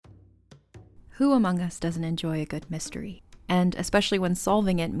Who among us doesn't enjoy a good mystery? And especially when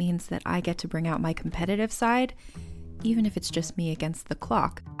solving it means that I get to bring out my competitive side, even if it's just me against the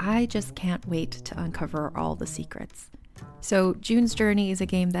clock. I just can't wait to uncover all the secrets. So June's Journey is a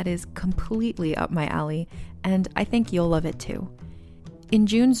game that is completely up my alley, and I think you'll love it too. In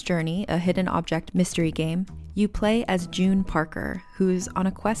June's Journey, a hidden object mystery game, you play as June Parker, who's on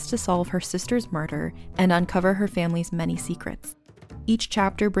a quest to solve her sister's murder and uncover her family's many secrets. Each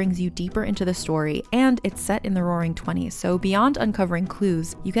chapter brings you deeper into the story, and it's set in the Roaring '20s, so beyond uncovering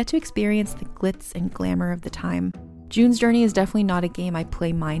clues, you get to experience the glitz and glamour of the time. June's Journey is definitely not a game I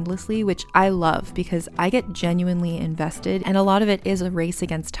play mindlessly, which I love because I get genuinely invested, and a lot of it is a race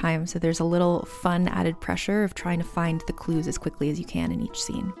against time, so there's a little fun added pressure of trying to find the clues as quickly as you can in each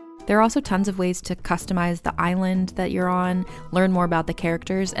scene. There are also tons of ways to customize the island that you're on, learn more about the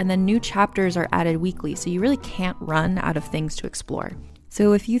characters, and then new chapters are added weekly, so you really can't run out of things to explore.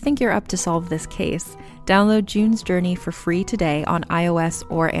 So if you think you're up to solve this case, download June's Journey for free today on iOS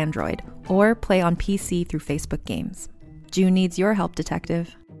or Android, or play on PC through Facebook Games. June needs your help,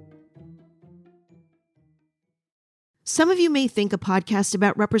 detective. Some of you may think a podcast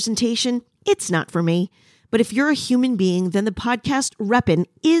about representation, it's not for me. But if you're a human being, then the podcast Reppin'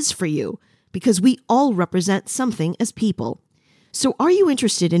 is for you, because we all represent something as people. So are you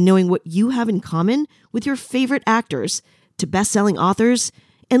interested in knowing what you have in common with your favorite actors, to best-selling authors,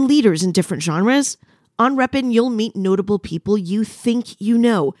 and leaders in different genres? On Reppin', you'll meet notable people you think you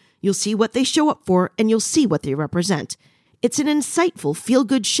know. You'll see what they show up for, and you'll see what they represent. It's an insightful,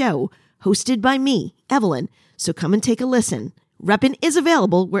 feel-good show hosted by me, Evelyn. So come and take a listen. Reppin' is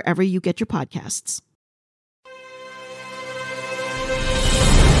available wherever you get your podcasts.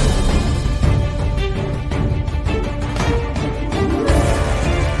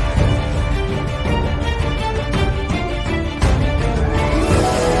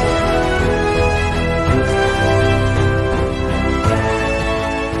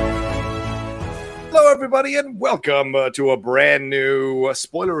 Everybody, and welcome to a brand new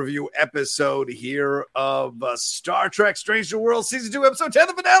spoiler review episode here of Star Trek Strange New Worlds Season 2, Episode 10,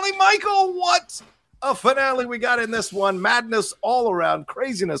 the finale. Michael, what a finale we got in this one. Madness all around,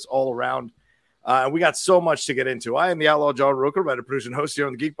 craziness all around. We got so much to get into. I am the Outlaw John Roker, writer, producer, and host here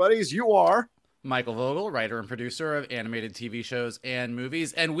on the Geek Buddies. You are Michael Vogel, writer and producer of animated TV shows and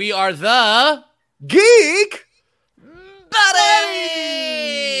movies, and we are the Geek Buddies!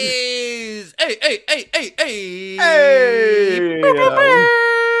 Hey, hey, hey, hey, hey! Hey!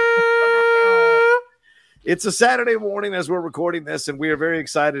 It's a Saturday morning as we're recording this, and we are very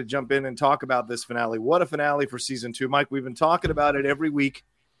excited to jump in and talk about this finale. What a finale for Season 2. Mike, we've been talking about it every week.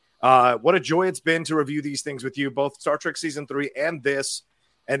 What a joy it's been to review these things with you, both Star Trek Season 3 and this.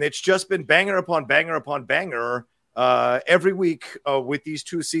 And it's just been banger upon banger upon banger every week with these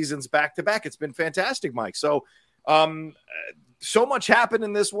two seasons back to back. It's been fantastic, Mike. So, so much happened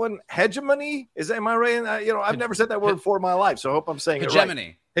in this one. Hegemony, am I right? I've never said that word before in my life, so I hope I'm saying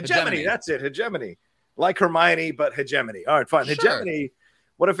hegemony. It right. Hegemony, that's it. Hegemony, like Hermione, but hegemony. All right, fine. Sure. Hegemony.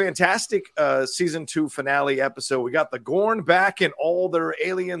 What a fantastic Season 2 finale episode. We got the Gorn back in all their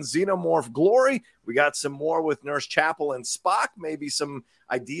alien xenomorph glory. We got some more with Nurse Chapel and Spock. Maybe some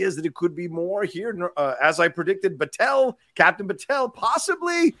ideas that it could be more here. As I predicted, Captain Batel,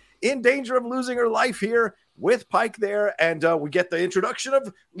 possibly in danger of losing her life here with Pike there. And we get the introduction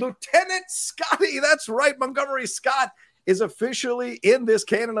of Lieutenant Scotty. That's right. Montgomery Scott is officially in this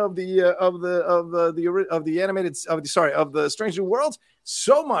canon of the Strange New Worlds.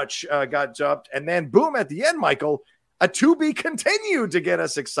 So much got jumped, and then boom at the end, Michael, a to be continued to get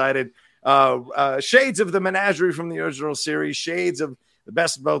us excited. Shades of the menagerie from the original series, shades of the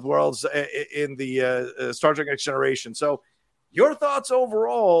best of both worlds in the Star Trek Next Generation. So, your thoughts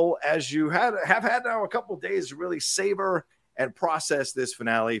overall as you have had now a couple of days to really savor and process this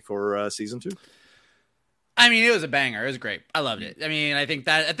finale for Season 2. I mean, it was a banger. It was great. I loved it. I mean, I think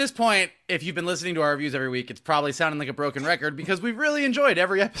that at this point, if you've been listening to our reviews every week, it's probably sounding like a broken record because we've really enjoyed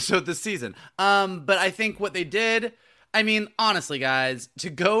every episode this season. But I think what they did, I mean, honestly, guys, to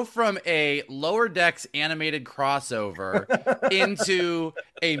go from a Lower Decks animated crossover into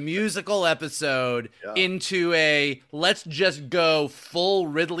a musical episode, into a let's just go full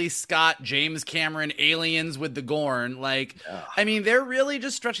Ridley Scott, James Cameron aliens with the Gorn. I mean, they're really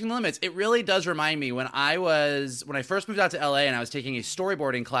just stretching the limits. It really does remind me when I first moved out to LA and I was taking a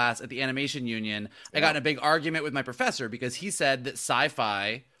storyboarding class at the Animation Union, I got in a big argument with my professor because he said that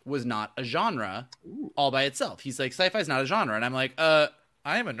sci-fi was not a genre all by itself. He's like, sci-fi is not a genre. And I'm like, I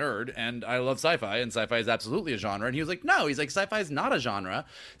am a nerd and I love sci-fi and sci-fi is absolutely a genre. And he was like, no, he's like, sci-fi is not a genre.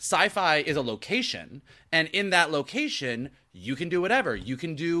 Sci-fi is a location. And in that location, you can do whatever. You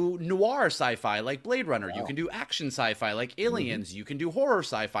can do noir sci-fi like Blade Runner. Wow. You can do action sci-fi like Aliens. Mm-hmm. You can do horror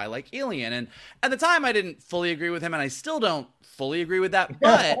sci-fi like Alien. And at the time, I didn't fully agree with him, and I still don't fully agree with that.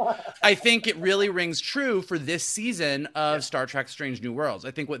 But I think it really rings true for this season of Star Trek Strange New Worlds.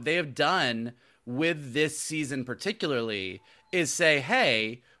 I think what they have done with this season particularly is say,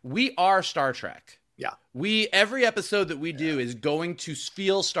 hey, we are Star Trek. Yeah. Every episode that we do is going to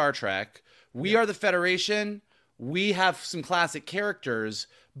feel Star Trek. We are the Federation. We have some classic characters,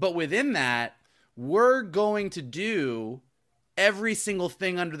 but within that, we're going to do every single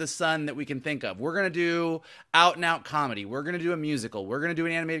thing under the sun that we can think of. We're going to do out and out comedy. We're going to do a musical. We're going to do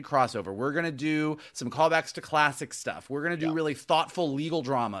an animated crossover. We're going to do some callbacks to classic stuff. We're going to do really thoughtful legal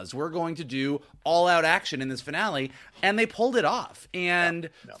dramas. We're going to do all out action in this finale. And they pulled it off. And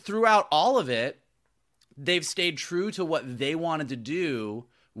throughout all of it, they've stayed true to what they wanted to do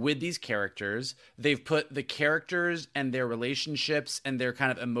with these characters. They've put the characters and their relationships and their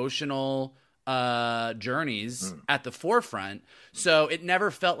kind of emotional journeys at the forefront. So it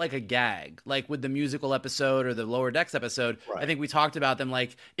never felt like a gag, like with the musical episode or the Lower Decks episode. Right. I think we talked about them.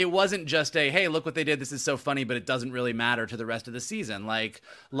 Like, it wasn't just a, hey, look what they did. This is so funny, but it doesn't really matter to the rest of the season. Like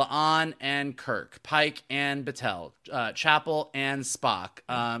La'an and Kirk, Pike and Batel, Chapel and Spock,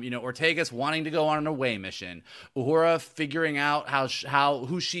 Ortegas wanting to go on an away mission, Uhura figuring out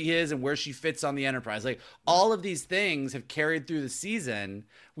who she is and where she fits on the Enterprise. Like, all of these things have carried through the season.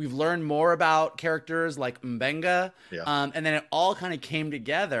 We've learned more about characters like M'Benga, and then it all kind of came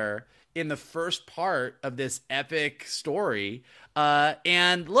together in the first part of this epic story.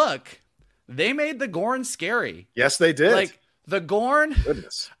 And look, they made the Gorn scary. Yes, they did. Like, the Gorn,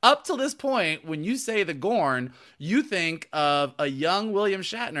 up till this point, when you say the Gorn, you think of a young William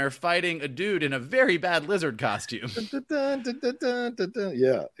Shatner fighting a dude in a very bad lizard costume.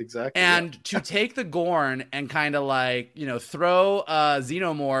 Yeah, exactly. And to take the Gorn and kind of like, throw a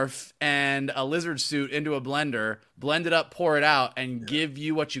xenomorph and a lizard suit into a blender, blend it up, pour it out, and give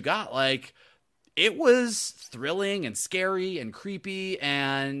you what you got. Like, it was thrilling and scary and creepy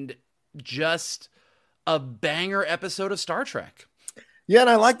and just a banger episode of Star Trek. Yeah, and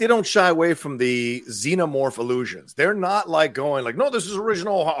I like they don't shy away from the xenomorph illusions. They're not like going like, no, this is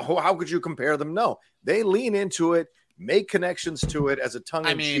original. How could you compare them? No, they lean into it, make connections to it as a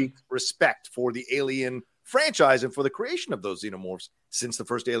tongue-in-cheek respect for the Alien franchise and for the creation of those xenomorphs since the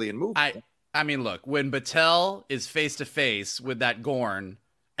first Alien movie. I mean, look, when Batel is face-to-face with that Gorn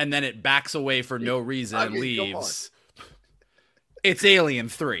and then it backs away for no reason and leaves... It's Alien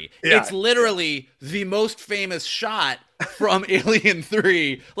 3. Yeah. It's literally the most famous shot from Alien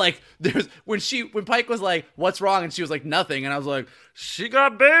 3. Like, when Pike was like, what's wrong? And she was like, nothing. And I was like, she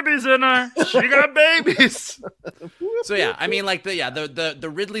got babies in her. She got babies. So yeah, I mean, like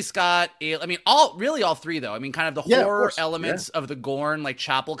the Ridley Scott, all three though. I mean, kind of the horror elements of the Gorn, like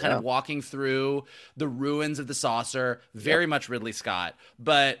Chapel kind of walking through the ruins of the saucer, very much Ridley Scott.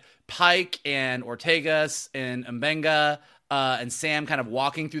 But Pike and Ortegas and M'Benga, and Sam kind of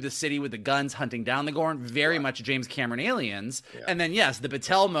walking through the city with the guns, hunting down the Gorn, very much James Cameron Aliens. Yeah. And then, yes, the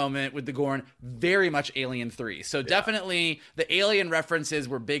Batel moment with the Gorn, very much Alien 3. So definitely the Alien references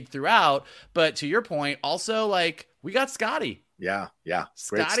were big throughout. But to your point, also, like, we got Scotty. Yeah.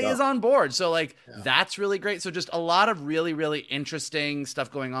 Scotty is on board. So, like, that's really great. So just a lot of really, really interesting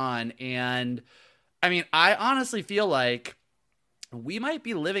stuff going on. And, I mean, I honestly feel like we might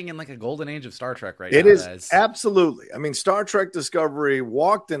be living in like a golden age of Star Trek right now. It is absolutely. I mean, Star Trek Discovery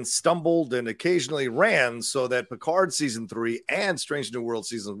walked and stumbled and occasionally ran so that Picard season 3 and Strange New World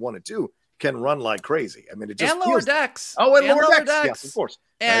seasons 1 and 2 can run like crazy. I mean, it just and Lower Decks. Oh, and Lower Decks. Yes, of course.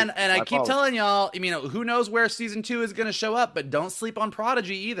 And I keep telling y'all, I mean, who knows where season 2 is going to show up, but don't sleep on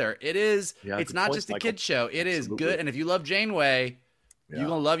Prodigy either. It is. It's not just a kid show. It is good. And if you love Janeway, you're going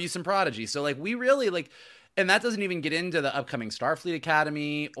to love you some Prodigy. So like, we really like. And that doesn't even get into the upcoming Starfleet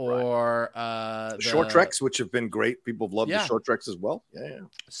Academy or the short treks, which have been great. People have loved the short treks as well. Yeah.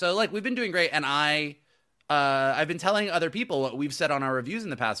 So like, we've been doing great, and I've been telling other people what we've said on our reviews in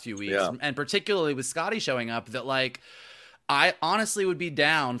the past few weeks, and particularly with Scotty showing up, that like, I honestly would be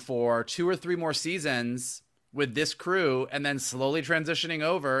down for 2 or 3 more seasons with this crew and then slowly transitioning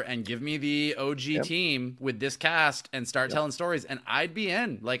over and give me the OG team with this cast and start telling stories, and I'd be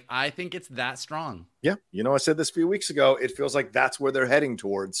in. Like, I think it's that strong. Yeah. I said this a few weeks ago. It feels like that's where they're heading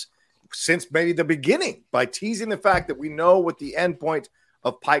towards since maybe the beginning, by teasing the fact that we know what the end point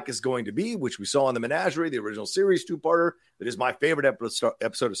of Pike is going to be, which we saw in the Menagerie, the original series 2-parter. That is my favorite episode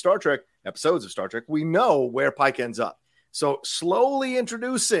of Star Trek, episodes of Star Trek. We know where Pike ends up. So slowly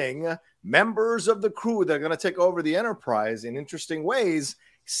introducing members of the crew that are going to take over the Enterprise in interesting ways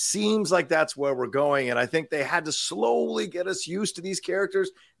Seems like that's where we're going. And I think they had to slowly get us used to these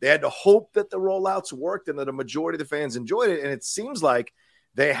characters. They had to hope that the rollouts worked and that a majority of the fans enjoyed it. And it seems like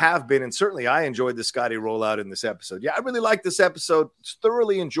they have been. And certainly I enjoyed the Scotty rollout in this episode. Yeah, I really liked this episode.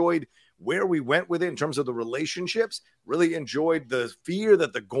 Thoroughly enjoyed where we went with it in terms of the relationships. Really enjoyed the fear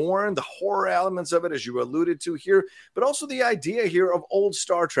that the Gorn, the horror elements of it, as you alluded to here, but also the idea here of old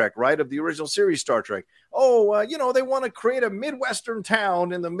Star Trek, right? Of the original series Star Trek. They want to create a Midwestern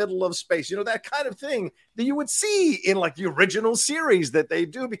town in the middle of space, that kind of thing that you would see in like the original series that they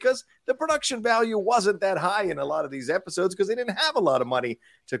do, because the production value wasn't that high in a lot of these episodes because they didn't have a lot of money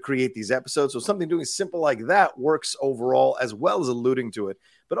to create these episodes. So something doing simple like that works overall, as well as alluding to it,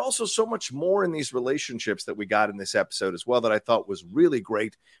 but also so much more in these relationships that we got in this episode as well that I thought was really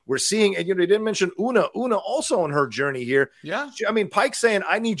great. We're seeing, and they didn't mention Una also on her journey here. Yeah. I mean, Pike saying,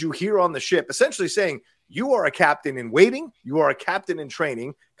 I need you here on the ship, essentially saying, you are a captain in waiting. You are a captain in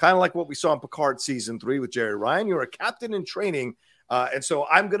training, kind of like what we saw in Picard season 3 with Jerry Ryan. You're a captain in training. And so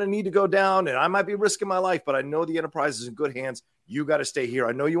I'm going to need to go down, and I might be risking my life, but I know the Enterprise is in good hands. You got to stay here.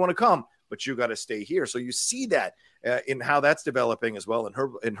 I know you want to come, but you got to stay here. So you see that in how that's developing as well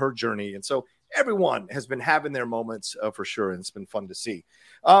in her journey. And so everyone has been having their moments for sure, and it's been fun to see.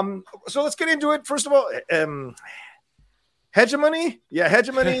 So let's get into it. First of all, hegemony. Yeah,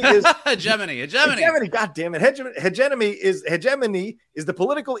 hegemony is hegemony. God damn it. Hegemony is the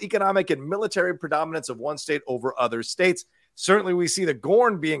political, economic, and military predominance of one state over other states. Certainly, we see the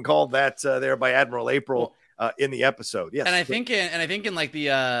Gorn being called that there by Admiral April in the episode. Yes, and I think in like the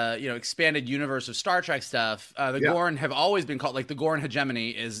expanded universe of Star Trek stuff, the Gorn have always been called, like, the Gorn hegemony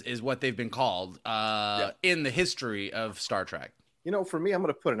is what they've been called in the history of Star Trek. For me, I'm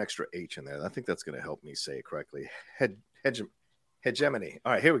going to put an extra H in there. I think that's going to help me say it correctly. Hegemony.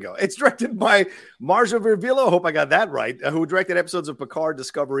 All right, here we go. It's directed by Marja Virvillo. Hope I got that right. Who directed episodes of Picard,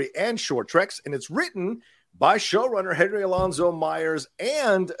 Discovery, and Short Treks. And it's written by showrunner Henry Alonso Myers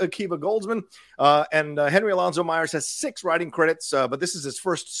and Akiva Goldsman. Henry Alonso Myers has 6 writing credits, but this is his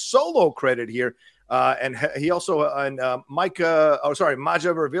first solo credit here. And he also, Marja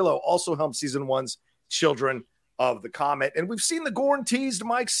Virvillo also helmed season 1's Children of the Comet. And we've seen the Gorn teased,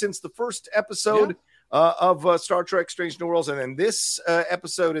 Mike, since the first episode of Star Trek Strange New Worlds. And then this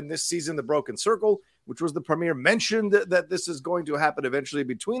episode in this season, The Broken Circle, which was the premiere, mentioned that this is going to happen eventually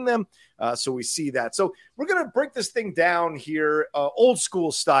between them. So we see that. So we're going to break this thing down here, old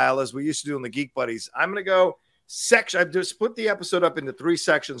school style, as we used to do in the Geek Buddies. I'm going to go I've just split the episode up into 3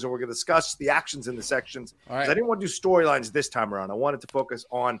 sections, and we're going to discuss the actions in the sections. All right. I didn't want to do storylines this time around. I wanted to focus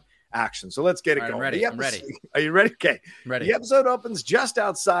on action. So let's get it going. I'm ready. Are you ready? Okay. Ready. The episode opens just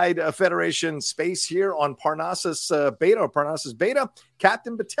outside Federation space here on Parnassus Beta.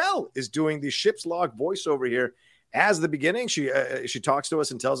 Captain Batel is doing the ship's log voiceover here. As the beginning, she talks to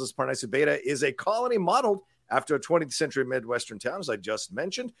us and tells us Parnassus Beta is a colony modeled after a 20th century Midwestern town, as I just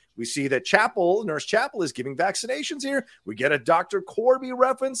mentioned. We see that Nurse Chapel is giving vaccinations here. We get a Dr. Corby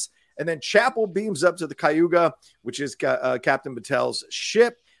reference, and then Chapel beams up to the Cayuga, which is Captain Batel's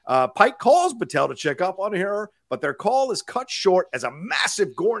ship. Pike calls Batel to check up on her, but their call is cut short as a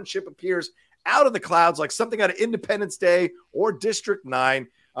massive Gorn ship appears out of the clouds like something out of Independence Day or District 9.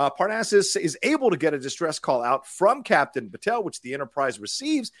 Parnassus is able to get a distress call out from Captain Batel, which the Enterprise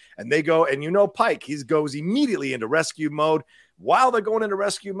receives, and they go, and Pike, he goes immediately into rescue mode. While they're going into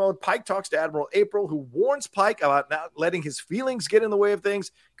rescue mode, Pike talks to Admiral April, who warns Pike about not letting his feelings get in the way of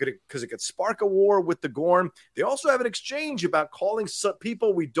things because it could spark a war with the Gorn. They also have an exchange about calling some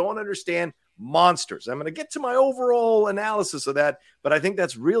people we don't understand monsters. I'm going to get to my overall analysis of that, but I think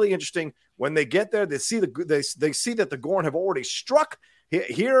that's really interesting. When they get there, they see that the Gorn have already struck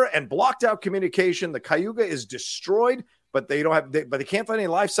here and blocked out communication. The Cayuga is destroyed, but they can't find any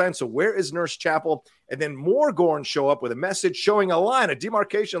life signs. So where is Nurse Chapel? And then more Gorn show up with a message showing a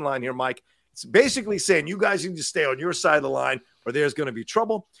demarcation line here, Mike. It's basically saying you guys need to stay on your side of the line or there's going to be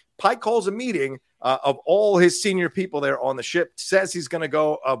trouble. Pike calls a meeting of all his senior people there on the ship, says he's going to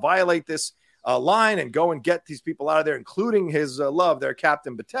go violate this line and go and get these people out of there, including his love there,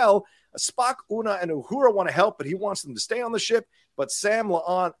 Captain Batel. Spock, Una, and Uhura want to help, but he wants them to stay on the ship. But Sam,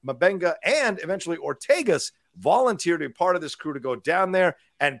 La'an, Mabenga, and eventually Ortegas volunteer to be part of this crew to go down there.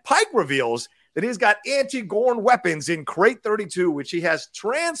 And Pike reveals that he's got anti-Gorn weapons in Crate 32, which he has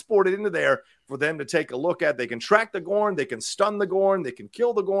transported into there for them to take a look at. They can track the Gorn, they can stun the Gorn, they can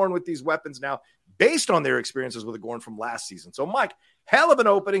kill the Gorn with these weapons now. based on their experiences with the Gorn from last season. So, Mike, hell of an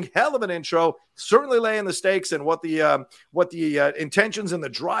opening, hell of an intro, certainly laying the stakes and what the intentions and the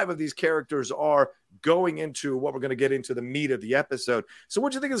drive of these characters are going into what we're going to get into the meat of the episode. So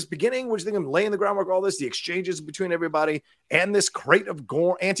what do you think of this beginning? What do you think of laying the groundwork, all this, the exchanges between everybody and this crate of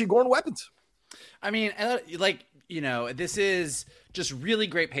anti-Gorn weapons? I mean, this is just really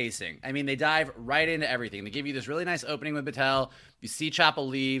great pacing. I mean, they dive right into everything. They give you this really nice opening with Batel. You see Chapel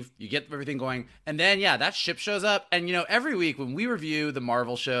leave, you get everything going. And then, that ship shows up. And, every week when we review the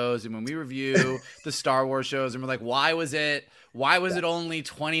Marvel shows and when we review the Star Wars shows, and we're like, why was it only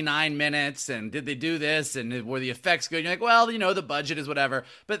 29 minutes? And did they do this? And were the effects good? You're like, well, the budget is whatever.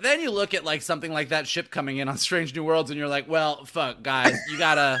 But then you look at like something like that ship coming in on Strange New Worlds and you're like, well, fuck, guys, you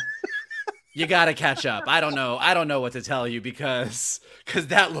gotta catch up. I don't know what to tell you because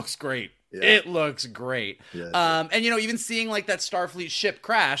that looks great. Yeah. It looks great. Yeah, and even seeing like that Starfleet ship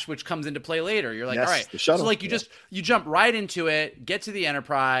crash, which comes into play later, you're like, all right. So like you jump right into it, get to the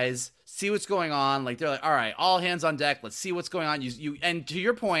Enterprise, see what's going on. Like they're like, all right, all hands on deck. Let's see what's going on. And to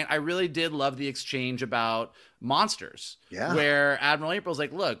your point, I really did love the exchange about monsters. Yeah. Where Admiral April's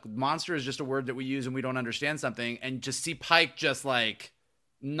like, look, monster is just a word that we use and we don't understand something, and just see Pike just like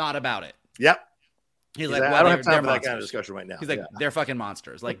not about it. Yep. He's like, well, I don't have time for that kind of discussion right now. He's like, they're fucking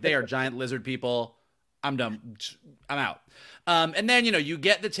monsters. Like, they are giant lizard people. I'm done. I'm out. And then, you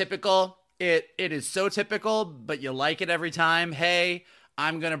get the typical, it is so typical, but you like it every time. Hey,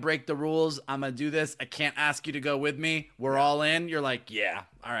 I'm going to break the rules. I'm going to do this. I can't ask you to go with me. We're all in. You're like, yeah,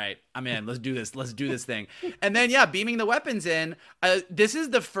 all right, I'm in. Let's do this. Let's do this thing. And then, beaming the weapons in. This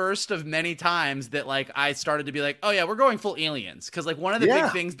is the first of many times that, like, I started to be like, oh, yeah, we're going full Aliens. Because, like, one of the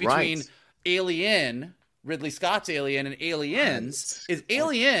big things between Alien, Ridley Scott's Alien, and Aliens is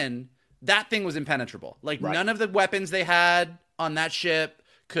Alien, that thing was impenetrable. Like, none of the weapons they had on that ship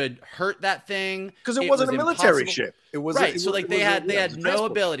could hurt that thing. Because it wasn't a military ship. It was right. So like they had no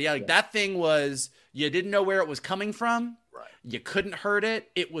ability. Like that thing was, you didn't know where it was coming from. Right. You couldn't hurt it.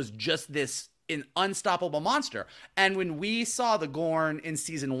 It was just an unstoppable monster. And when we saw the Gorn in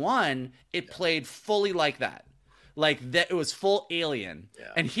season 1, it played fully like that. Like that, it was full Alien.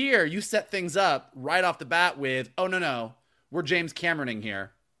 Yeah. And here you set things up right off the bat with, oh no, we're James Cameroning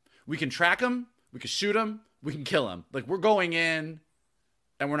here. We can track him, we can shoot him, we can kill him. Like we're going in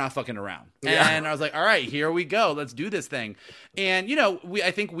and we're not fucking around. Yeah. And I was like, all right, here we go. Let's do this thing. And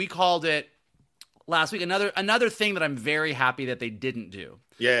I think we called it last week. Another thing that I'm very happy that they didn't do.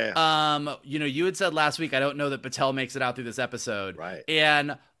 Yeah. You had said last week, I don't know that Batel makes it out through this episode. Right.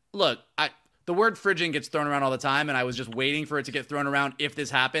 And look, the word frigid gets thrown around all the time, and I was just waiting for it to get thrown around if this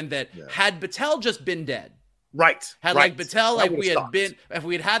happened, that had Batel just been dead. Right. Like Batel, like if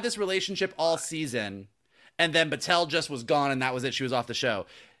we had this relationship all season, and then Batel just was gone and that was it, she was off the show,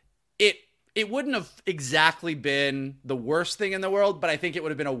 it wouldn't have exactly been the worst thing in the world, but I think it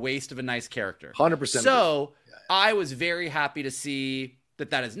would have been a waste of a nice character. 100%. So I was very happy to see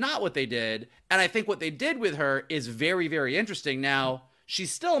that is not what they did, and I think what they did with her is very, very interesting. Now, she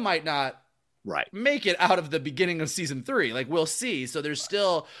still might not make it out of the beginning of season 3. Like we'll see. So there's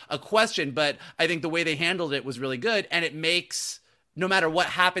still a question, but I think the way they handled it was really good. And it makes, no matter what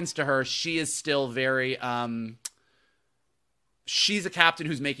happens to her, she is still very, she's a captain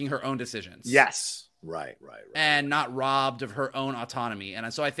who's making her own decisions. Yes. Right. And not robbed of her own autonomy.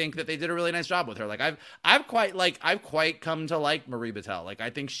 And so I think that they did a really nice job with her. Like I've quite come to like Marie Batel. Like I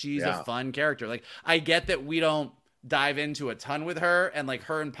think she's a fun character. Like I get that we don't dive into a ton with her, and like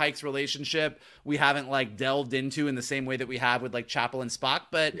her and Pike's relationship we haven't like delved into in the same way that we have with like Chapel and Spock,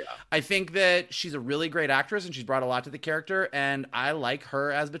 but I think that she's a really great actress and she's brought a lot to the character, and I like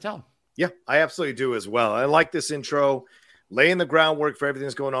her as Batel. Yeah, I absolutely do as well. I like this intro, laying the groundwork for everything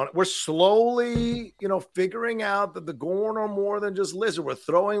that's going on. We're slowly, figuring out that the Gorn are more than just lizard. We're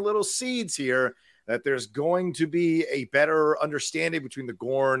throwing little seeds here that there's going to be a better understanding between the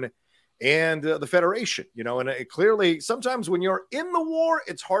Gorn and the Federation, and clearly sometimes when you're in the war,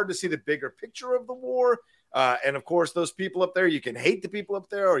 it's hard to see the bigger picture of the war. And of course, those people up there, you can hate the people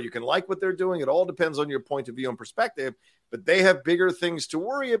up there or you can like what they're doing. It all depends on your point of view and perspective, but they have bigger things to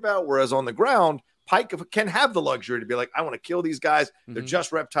worry about. Whereas on the ground, Pike can have the luxury to be like, I want to kill these guys. Mm-hmm. They're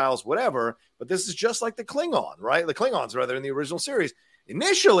just reptiles, whatever. But this is just like the Klingon, right? The Klingons, rather, in the original series.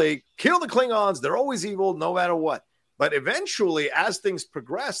 Initially, kill the Klingons. They're always evil, no matter what. But eventually, as things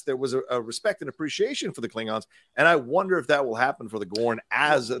progress, there was a respect and appreciation for the Klingons. And I wonder if that will happen for the Gorn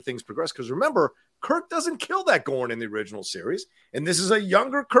as things progress. Because remember, Kirk doesn't kill that Gorn in the original series. And this is a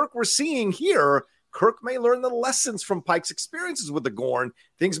younger Kirk we're seeing here Kirk may learn the lessons from Pike's experiences with the Gorn.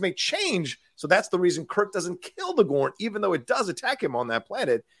 Things may change. So that's the reason Kirk doesn't kill the Gorn, even though it does attack him on that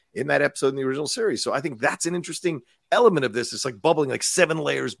planet in that episode in the original series. So I think that's an interesting element of this. It's like bubbling like 7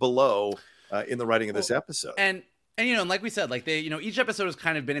 layers below in the writing of this episode. And like we said, like each episode has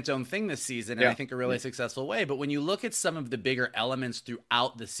kind of been its own thing this season, and I think a really successful way. But when you look at some of the bigger elements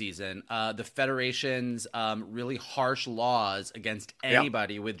throughout the season, the Federation's really harsh laws against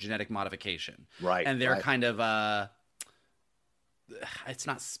anybody with genetic modification, right? And they're kind of it's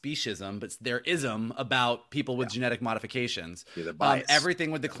not speciesism, but their ism about people with genetic modifications.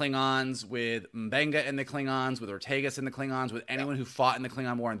 Everything with the Klingons, with Mbenga and the Klingons, with Ortegas and the Klingons, with anyone who fought in the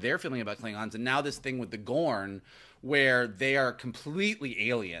Klingon War and their feeling about Klingons. And now this thing with the Gorn, where they are completely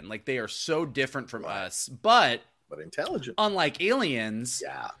alien. Like, they are so different from us, but intelligent. Unlike aliens,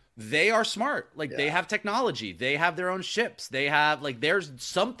 they are smart. Like, they have technology. They have their own ships. They have, like, there's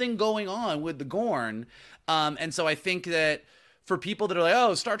something going on with the Gorn. And so I think that for people that are like,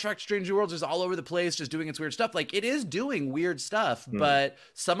 oh, Star Trek Strange New Worlds is all over the place, just doing its weird stuff. Like, it is doing weird stuff, but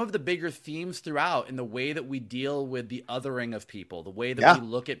some of the bigger themes throughout in the way that we deal with the othering of people, the way that we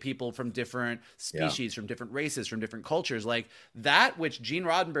look at people from different species, from different races, from different cultures, like that, which Gene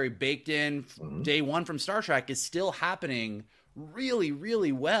Roddenberry baked in day one from Star Trek, is still happening really,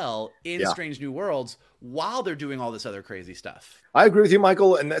 really well in Strange New Worlds while they're doing all this other crazy stuff. I agree with you,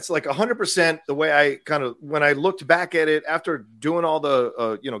 Michael. And that's like 100% the way I kind of, when I looked back at it after doing all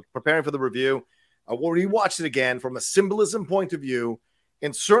the, preparing for the review, I rewatched it again from a symbolism point of view.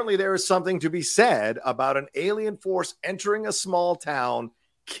 And certainly there is something to be said about an alien force entering a small town,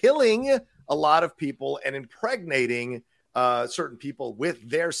 killing a lot of people and impregnating certain people with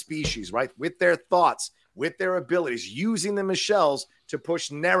their species, right? With their thoughts, with their abilities, using them as shells to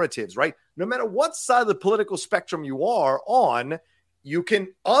push narratives, right? No matter what side of the political spectrum you are on, you can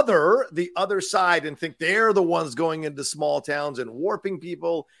other the other side and think they're the ones going into small towns and warping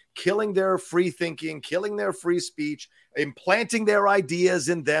people, killing their free thinking, killing their free speech, implanting their ideas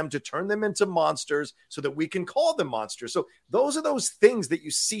in them to turn them into monsters so that we can call them monsters. So those are those things that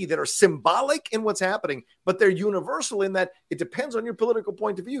you see that are symbolic in what's happening, but they're universal in that it depends on your political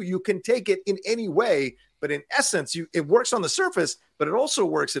point of view. You can take it in any way, but in essence, it works on the surface, but it also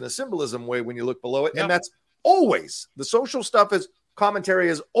works in a symbolism way when you look below it. Yep. And that's always the social stuff is commentary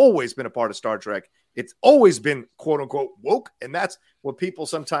has always been a part of Star Trek. It's always been quote unquote woke. And that's what people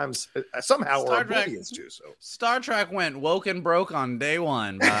sometimes somehow are oblivious to. So Star Trek went woke and broke on day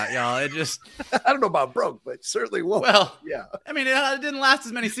one, but y'all, it just, I don't know about broke, but certainly woke. Well, yeah. I mean, it didn't last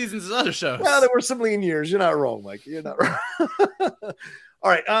as many seasons as other shows. Well, there were some lean years. You're not wrong, Mike. You're not wrong. All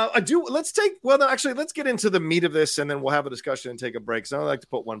right. Let's get into the meat of this and then we'll have a discussion and take a break. So I like to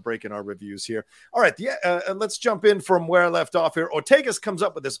put one break in our reviews here. All right. Let's jump in from where I left off here. Ortegas comes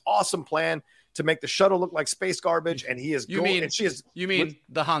up with this awesome plan to make the shuttle look like space garbage. And he is You mean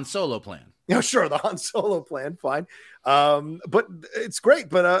the Han Solo plan? Yeah, sure. The Han Solo plan. Fine. But it's great.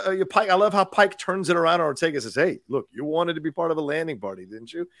 But Pike, I love how Pike turns it around on Ortegas and says, hey, look, you wanted to be part of a landing party,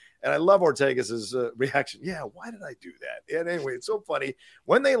 didn't you? And I love Ortegas's reaction. Yeah, why did I do that? And anyway, it's so funny.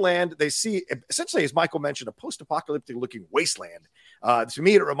 When they land, they see, essentially, as Michael mentioned, a post-apocalyptic looking wasteland. To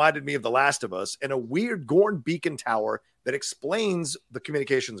me, it reminded me of The Last of Us and a weird Gorn beacon tower that explains the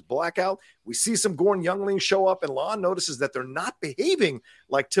communications blackout. We see some Gorn younglings show up, and Lon notices that they're not behaving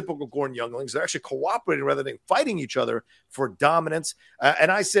like typical Gorn younglings. They're actually cooperating rather than fighting each other for dominance.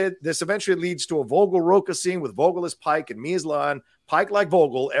 And I said this eventually leads to a Vogel-Roka scene with Vogel as Pike and me as Lon. Pike like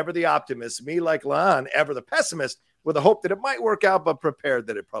Vogel, ever the optimist. Me like Lon, ever the pessimist, with the hope that it might work out, but prepared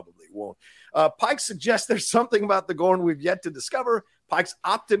that it probably won't. Pike suggests there's something about the Gorn we've yet to discover. Pike's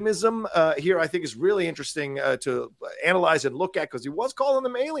optimism here, I think, is really interesting to analyze and look at because he was calling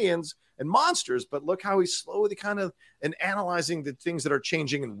them aliens and monsters, but look how he's slowly kind of analyzing the things that are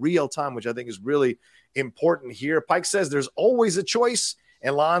changing in real time, which I think is really important here. Pike says there's always a choice,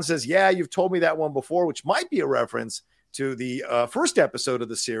 and Lon says, yeah, you've told me that one before, which might be a reference to the first episode of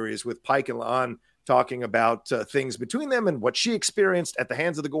the series with Pike and Lon talking about things between them and what she experienced at the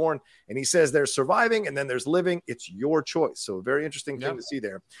hands of the Gorn. And he says there's surviving and then there's living. It's your choice. So a very interesting thing to see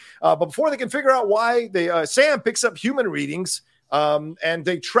there. But before they can figure out why, Sam picks up human readings and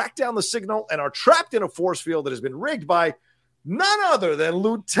they track down the signal and are trapped in a force field that has been rigged by none other than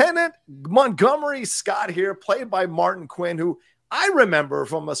Lieutenant Montgomery Scott here, played by Martin Quinn, who I remember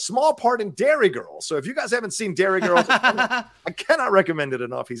from a small part in Derry Girls. So if you guys haven't seen Derry Girls, I cannot recommend it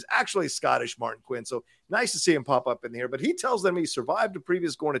enough. He's actually Scottish, Martin Quinn. So Nice to see him pop up in here. But he tells them he survived a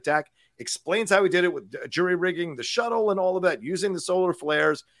previous Gorn attack, explains how he did it with jury rigging the shuttle and all of that, using the solar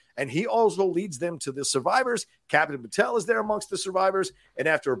flares. And he also leads them to the survivors. Captain Patel is there amongst the survivors. And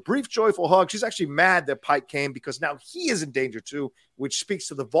after a brief, joyful hug, she's actually mad that Pike came because now he is in danger too, which speaks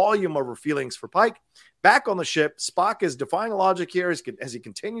to the volume of her feelings for Pike. Back on the ship, Spock is defying logic here as he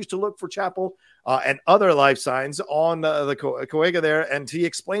continues to look for Chapel and other life signs on the Koega there. And he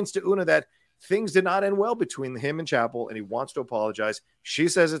explains to Una that things did not end well between him and Chapel, and he wants to apologize. She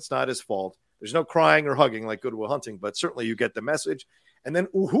says it's not his fault. There's no crying or hugging like Good Will Hunting, but certainly you get the message. And then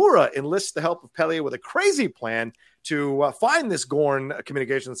Uhura enlists the help of Pelia with a crazy plan to find this Gorn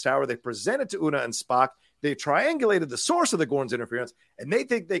communications tower. They present it to Una and Spock. They triangulated the source of the Gorn's interference, and they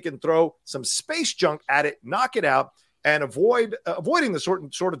think they can throw some space junk at it, knock it out, and avoiding the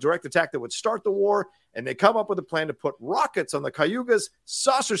sort of direct attack that would start the war. And they come up with a plan to put rockets on the Cayuga's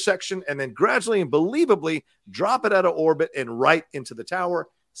saucer section and then gradually and believably drop it out of orbit and right into the tower.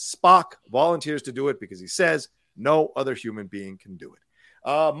 Spock volunteers to do it because he says no other human being can do it.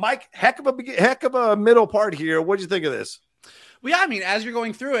 Mike, heck of a middle part here. What do you think of this? Well, yeah, I mean, as you're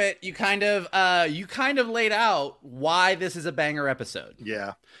going through it, you kind of laid out why this is a banger episode.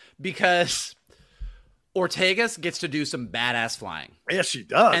 Yeah, because Ortegas gets to do some badass flying. Yes, she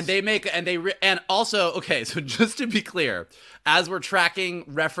does. And also, okay, so just to be clear, as we're tracking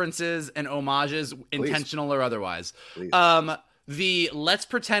references and homages, intentional or otherwise, the let's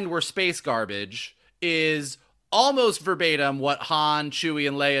pretend we're space garbage is almost verbatim what Han, Chewie,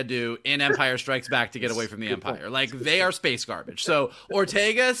 and Leia do in Empire Strikes Back to get away from the Empire. Like, they are space garbage. So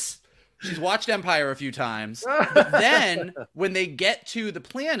Ortegas, she's watched Empire a few times. But then when they get to the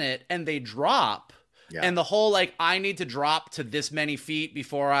planet and they drop, and the whole, like, I need to drop to this many feet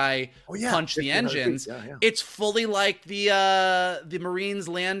before I punch the engines, it's fully like the Marines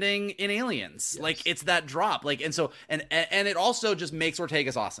landing in Aliens. Yes. Like, it's that drop. Like, and so, and it also just makes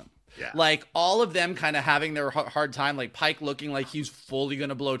Ortegas awesome. Yeah. Like, all of them kind of having their hard time, like Pike looking like he's fully going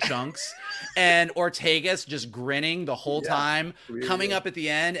to blow chunks, and Ortegas just grinning the whole time, coming up at the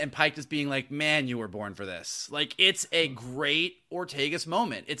end, and Pike just being like, man, you were born for this. Like, it's a great Ortegas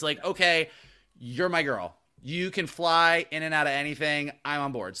moment. It's like, okay, you're my girl. You can fly in and out of anything. I'm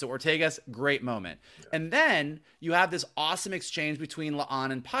on board. So Ortegas, great moment. Yeah. And then you have this awesome exchange between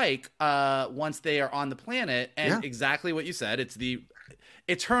La'an and Pike once they are on the planet, and exactly what you said. It's the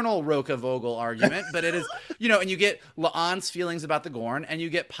eternal Rocha Vogel argument, but it is, and you get La'an's feelings about the Gorn, and you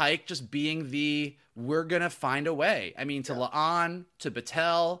get Pike just being we're going to find a way. I mean, to La'an, to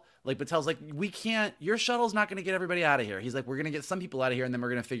Batel, like Batel's like, your shuttle's not going to get everybody out of here. He's like, we're going to get some people out of here, and then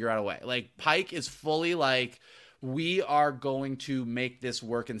we're going to figure out a way. Like, Pike is fully like, we are going to make this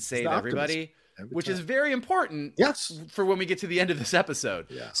work and save everybody. Which is very important for when we get to the end of this episode.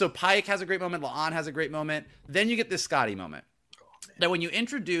 Yeah. So Pike has a great moment. La'an has a great moment. Then you get this Scotty moment. Now, when you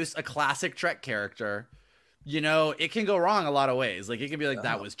introduce a classic Trek character, it can go wrong a lot of ways. Like, it can be like,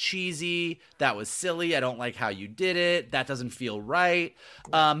 that was cheesy, that was silly, I don't like how you did it, that doesn't feel right.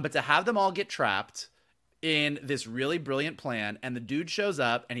 But to have them all get trapped in this really brilliant plan, and the dude shows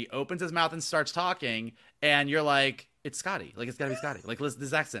up, and he opens his mouth and starts talking, and you're like, it's Scotty. Like, it's got to be Scotty. Like, listen,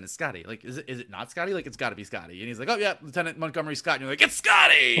 this accent is Scotty. Like, is it not Scotty? Like, it's got to be Scotty. And he's like, oh, yeah, Lieutenant Montgomery Scott. And you're like, it's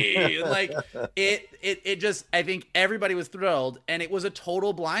Scotty! Like, it just, I think everybody was thrilled, and it was a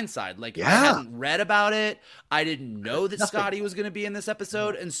total blindside. Like, I hadn't read about it. I didn't know that Scotty was going to be in this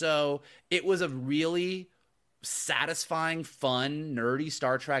episode. And so it was a really satisfying, fun, nerdy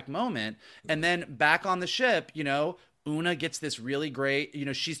Star Trek moment. And then back on the ship, Una gets this really great,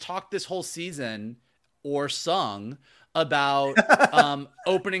 she's talked this whole season or sung about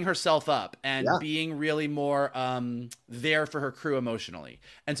opening herself up and being really more there for her crew emotionally.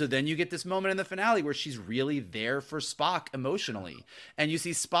 And so then you get this moment in the finale where she's really there for Spock emotionally. And you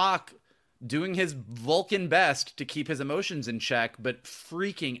see Spock doing his Vulcan best to keep his emotions in check, but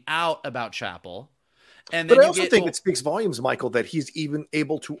freaking out about Chapel. And then I also think it speaks volumes, Michael, that he's even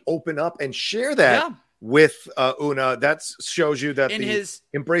able to open up and share that with Una. That shows you that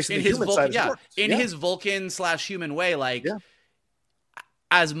embracing the human side his Vulcan/human way, like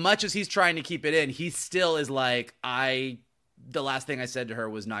as much as he's trying to keep it in, he still is like, the last thing I said to her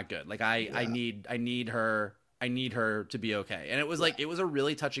was not good. Like, I need her to be okay. And it was like, it was a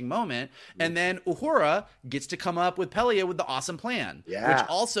really touching moment. And then Uhura gets to come up with Pelia with the awesome plan, which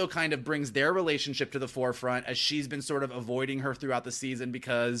also kind of brings their relationship to the forefront, as she's been sort of avoiding her throughout the season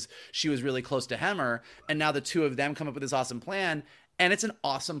because she was really close to Hemmer. And now the two of them come up with this awesome plan, and it's an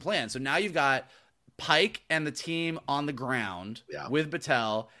awesome plan. So now you've got Pike and the team on the ground with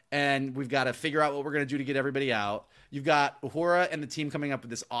Batel, and we've got to figure out what we're going to do to get everybody out. You've got Uhura and the team coming up with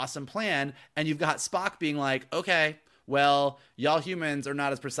this awesome plan, and you've got Spock being like, okay, well, y'all humans are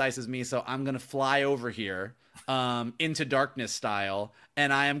not as precise as me, so I'm going to fly over here into darkness style,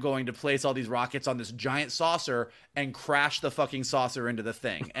 and I am going to place all these rockets on this giant saucer and crash the fucking saucer into the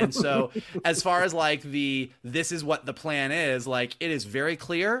thing. And so as far as like this is what the plan is, like, it is very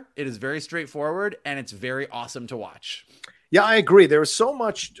clear, it is very straightforward, and it's very awesome to watch. Yeah, I agree. There is so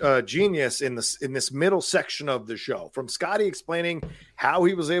much genius in this middle section of the show, from Scotty explaining how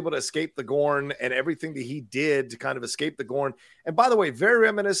he was able to escape the Gorn and everything that he did to kind of escape the Gorn. And by the way, very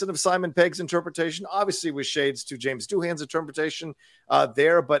reminiscent of Simon Pegg's interpretation, obviously with shades to James Doohan's interpretation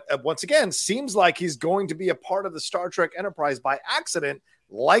there. But once again, seems like he's going to be a part of the Star Trek Enterprise by accident,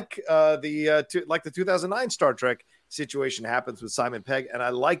 like the 2009 Star Trek situation happens with Simon Pegg. And I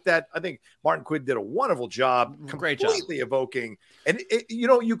like that. I think Martin Quinn did a wonderful job. Great job. Completely evoking. And,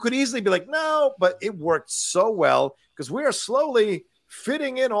 you could easily be like, no, but it worked so well because we are slowly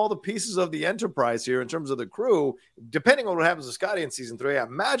fitting in all the pieces of the Enterprise here in terms of the crew. Depending on what happens to Scotty in season 3, I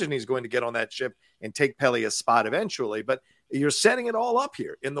imagine he's going to get on that ship and take Pelias' spot eventually. But you're setting it all up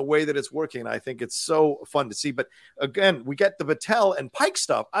here in the way that it's working. And I think it's so fun to see. But again, we get the Batel and Pike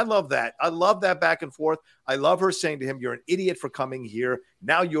stuff. I love that. I love that back and forth. I love her saying to him, you're an idiot for coming here.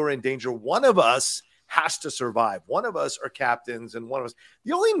 Now you're in danger. One of us has to survive. One of us are captains and one of us.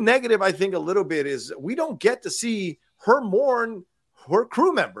 The only negative, I think, a little bit is we don't get to see her mourn her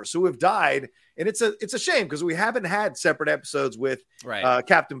crew members who have died. And it's a shame because we haven't had separate episodes with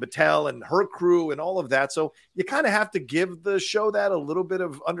Captain Batel and her crew and all of that. So you kind of have to give the show that a little bit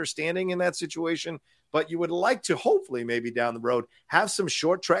of understanding in that situation. But you would like to hopefully maybe down the road have some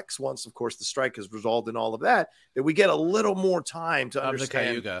short treks once, of course, the strike is resolved and all of that, that we get a little more time to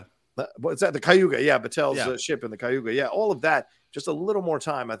understand. The Cayuga. What's that? The Cayuga. Yeah. Batel's ship in the Cayuga. Yeah. All of that. Just a little more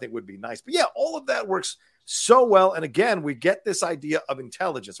time, I think, would be nice. But yeah, all of that works so well. And again, we get this idea of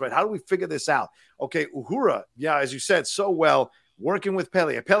intelligence, right? How do we figure this out? Okay, Uhura, yeah, as you said, so well, working with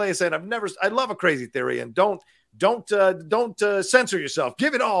Pelia. Pelia said, I love a crazy theory, and don't censor yourself.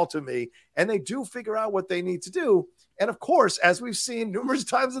 Give it all to me. And they do figure out what they need to do. And of course, as we've seen numerous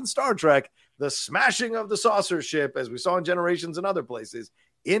times in Star Trek, the smashing of the saucer ship, as we saw in Generations and other places,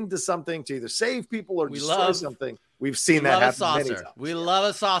 into something to either save people or destroy something. We've seen that happen many times. We love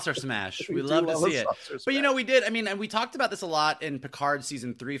a saucer smash. We love to see it. But we did. I mean, and we talked about this a lot in Picard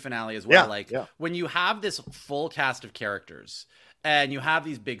season 3 finale as well. When you have this full cast of characters and you have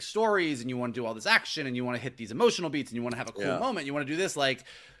these big stories and you want to do all this action and you want to hit these emotional beats and you want to have a cool moment, you want to do this, like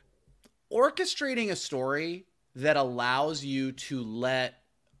orchestrating a story that allows you to let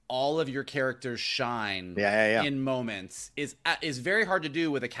all of your characters shine in moments is very hard to do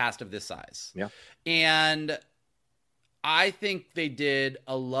with a cast of this size. Yeah. And I think they did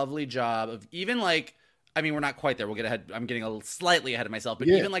a lovely job of even like, I mean, we're not quite there. We'll get ahead. I'm getting slightly ahead of myself, but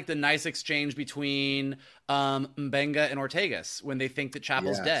even like the nice exchange between Mbenga and Ortegas when they think that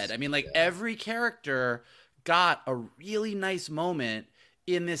Chapel's dead. I mean, like every character got a really nice moment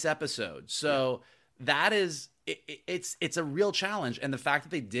in this episode. So that is, it's a real challenge. And the fact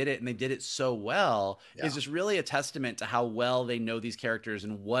that they did it and they did it so well is just really a testament to how well they know these characters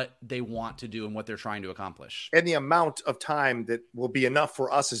and what they want to do and what they're trying to accomplish. And the amount of time that will be enough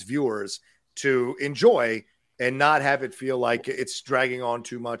for us as viewers to enjoy and not have it feel like it's dragging on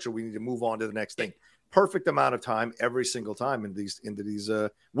too much or we need to move on to the next thing. Perfect amount of time every single time into these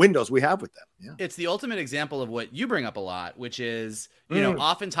windows we have with them. Yeah. It's the ultimate example of what you bring up a lot, which is,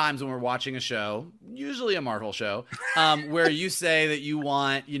 oftentimes when we're watching a show, usually a Marvel show, where you say that you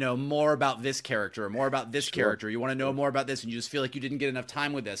want, more about this character or more about this character. You want to know more about this and you just feel like you didn't get enough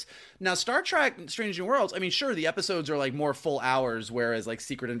time with this. Now, Star Trek Strange New Worlds, I mean, sure, the episodes are like more full hours, whereas like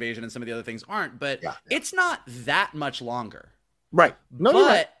Secret Invasion and some of the other things aren't, but it's not that much longer. Right. No,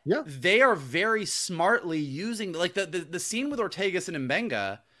 but they are very smartly using like the scene with Ortegas and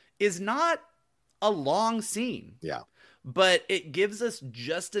Mbenga is not a long scene. Yeah. But it gives us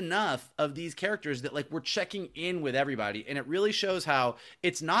just enough of these characters that like we're checking in with everybody. And it really shows how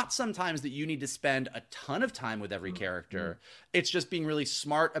it's not sometimes that you need to spend a ton of time with every character. It's just being really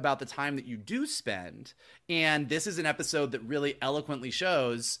smart about the time that you do spend. And this is an episode that really eloquently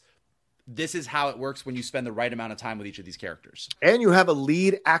shows this is how it works when you spend the right amount of time with each of these characters. And you have a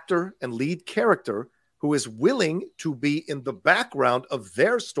lead actor and lead character who is willing to be in the background of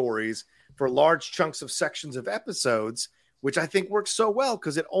their stories for large chunks of sections of episodes, which I think works so well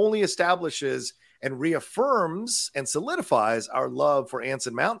because it only establishes and reaffirms and solidifies our love for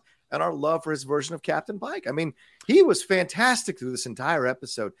Anson Mount. and our love for his version of Captain Pike. I mean, he was fantastic through this entire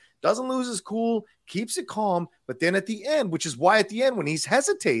episode. Doesn't lose his cool, keeps it calm, but then at the end, which is why at the end when he's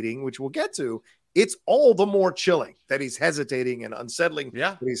hesitating, which we'll get to, it's all the more chilling that he's hesitating and unsettling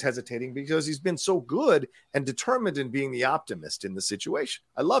that he's hesitating because he's been so good and determined in being the optimist in the situation.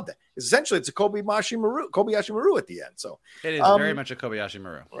 I love that. Essentially, it's a Kobayashi Maru at the end. So it is very much a Kobayashi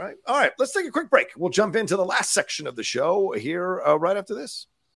Maru. Right. All right. Let's take a quick break. We'll jump into the last section of the show here right after this.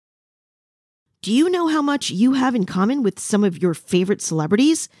 Do you know how much you have in common with some of your favorite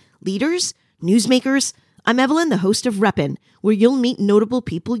celebrities, leaders, newsmakers? I'm Evelyn, the host of Reppin', where you'll meet notable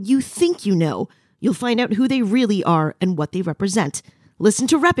people you think you know. You'll find out who they really are and what they represent. Listen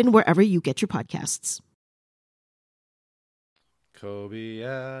to Reppin' wherever you get your podcasts.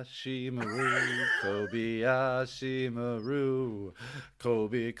 Kobayashi Maru, Kobayashi Maru,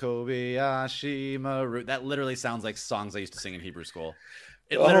 Kobayashi Maru. That literally sounds like songs I used to sing in Hebrew school.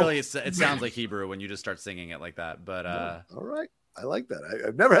 It sounds like Hebrew when you just start singing it like that. But all right. I like that.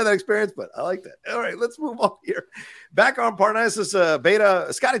 I've never had that experience, but I like that. All right, let's move on here. Back on Parnassus Beta,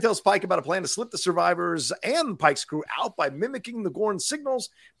 Scotty tells Pike about a plan to slip the survivors and Pike's crew out by mimicking the Gorn signals,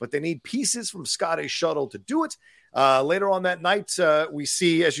 but they need pieces from Scotty's shuttle to do it. Later on that night, we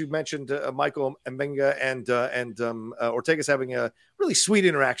see, as you mentioned, Michael Mbenga and Ortega's having a really sweet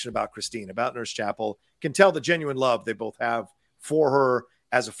interaction about Christine, about Nurse Chapel. Can tell the genuine love they both have for her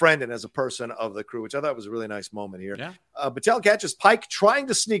as a friend and as a person of the crew, which I thought was a really nice moment here. Yeah. Battelle catches Pike trying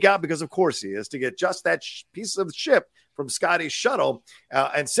to sneak out because, of course, he is, to get just that piece of the ship from Scotty's shuttle,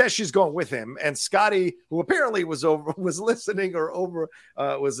 and says she's going with him. And Scotty, who apparently was listening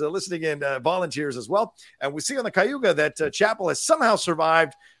in volunteers as well. And we see on the Cayuga that Chapel has somehow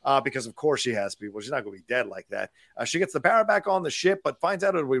survived because, of course, she has people. She's not going to be dead like that. She gets the power back on the ship, but finds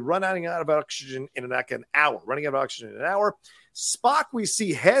out that we running out of oxygen in an hour. Spock, we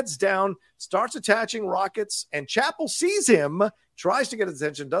see heads down, starts attaching rockets, and Chapel sees him, tries to get his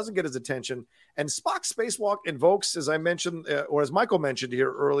attention, doesn't get his attention. And Spock's spacewalk invokes, as I mentioned, or as Michael mentioned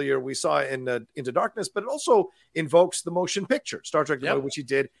here earlier, we saw in Into Darkness, but it also invokes the motion picture, Star Trek, which he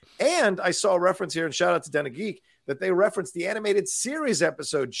did. And I saw a reference here, and shout out to Den of Geek, that they referenced the animated series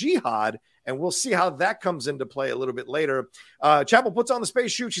episode Jihad, and we'll see how that comes into play a little bit later. Chapel puts on the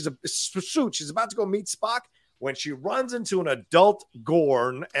space suit. She's about to go meet Spock when she runs into an adult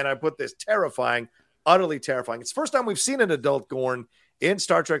Gorn, and I put this terrifying, utterly terrifying. It's the first time we've seen an adult Gorn in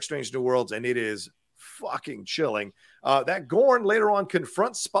Star Trek Strange New Worlds, and it is fucking chilling. That Gorn later on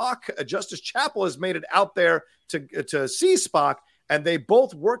confronts Spock, just as Chapel has made it out there to see Spock, and they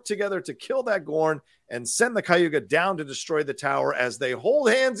both work together to kill that Gorn and send the Cayuga down to destroy the tower as they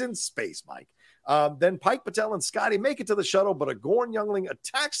hold hands in space, Mike. Then Pike, Battelle, and Scotty make it to the shuttle, but a Gorn youngling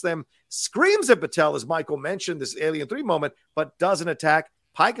attacks them, screams at Battelle, as Michael mentioned, this Alien 3 moment, but doesn't attack.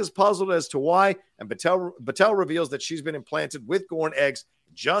 Pike is puzzled as to why, and Battelle reveals that she's been implanted with Gorn eggs,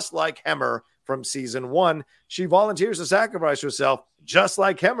 just like Hemmer from season 1. She volunteers to sacrifice herself, just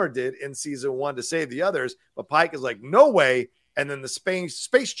like Hemmer did in season 1 to save the others, but Pike is like, no way. And then the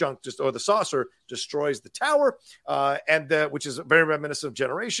space junk or the saucer destroys the tower, which is very reminiscent of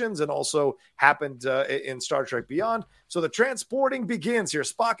Generations and also happened in Star Trek Beyond. So the transporting begins here.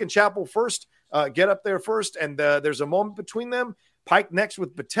 Spock and Chapel first get up there first, and there's a moment between them. Pike next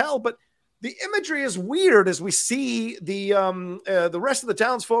with Battelle, but the imagery is weird as we see the rest of the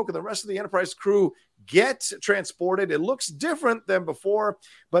townsfolk and the rest of the Enterprise crew get transported. It looks different than before,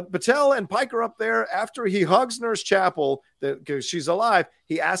 but Battelle and Pike are up there. After he hugs Nurse Chapel because she's alive,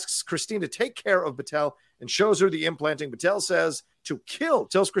 he asks Christine to take care of Battelle and shows her the implanting. Battelle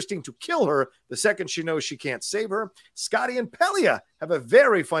tells Christine to kill her the second she knows she can't save her. Scotty and Pelia have a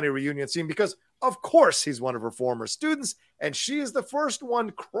very funny reunion scene because, of course, he's one of her former students, and she is the first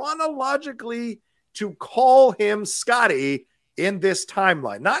one chronologically to call him Scotty in this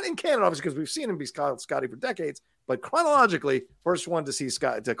timeline. Not in canon, obviously, because we've seen him be called Scotty for decades, but chronologically, first one to see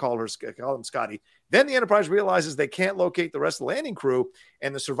Scott to call him Scotty. Then the Enterprise realizes they can't locate the rest of the landing crew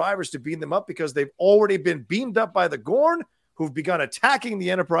and the survivors to beam them up because they've already been beamed up by the Gorn, who've begun attacking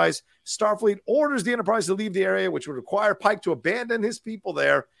the Enterprise. Starfleet orders the Enterprise to leave the area, which would require Pike to abandon his people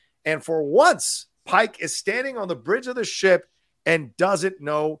there. And for once, Pike is standing on the bridge of the ship and doesn't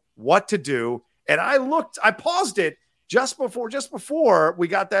know what to do. And I paused it just before we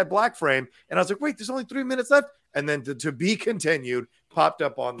got that black frame. And I was like, wait, there's only 3 minutes left. And then to be continued popped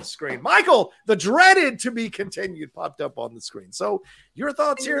up on the screen. Michael, the dreaded to be continued popped up on the screen. So your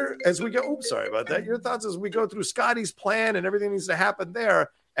thoughts here as we go. Oops, sorry about that. Your thoughts as we go through Scotty's plan and everything needs to happen there.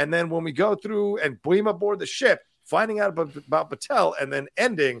 And then when we go through and beam aboard the ship, finding out about Battelle and then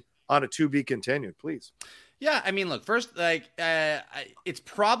ending on a to be continued, please. Yeah, I mean, look, first, it's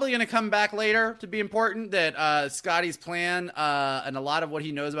probably going to come back later to be important that Scotty's plan and a lot of what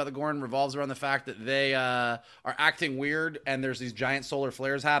he knows about the Gorn revolves around the fact that they are acting weird and there's these giant solar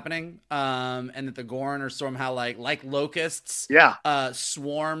flares happening, and that the Gorn are somehow like locusts,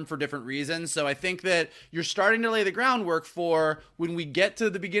 swarm for different reasons. So I think that you're starting to lay the groundwork for when we get to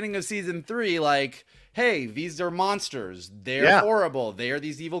the beginning of season 3, like, hey, these are monsters. They're horrible. They are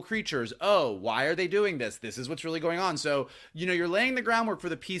these evil creatures. Oh, why are they doing this? This is what's really going on. So, you're laying the groundwork for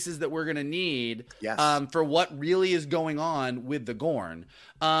the pieces that we're going to need for what really is going on with the Gorn.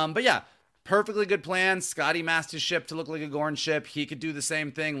 But yeah, perfectly good plan. Scotty masked his ship to look like a Gorn ship. He could do the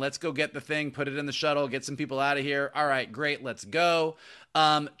same thing. Let's go get the thing, put it in the shuttle, get some people out of here. All right, great. Let's go.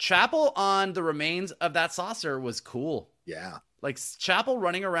 Chapel on the remains of that saucer was cool. Yeah. Like, Chapel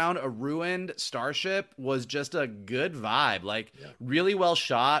running around a ruined starship was just a good vibe. Like, really well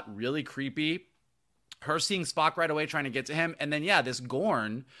shot, really creepy. Her seeing Spock right away trying to get to him. And then, this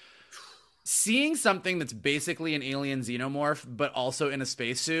Gorn seeing something that's basically an alien xenomorph, but also in a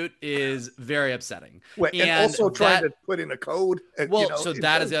spacesuit is very upsetting. And also trying to put in a code. So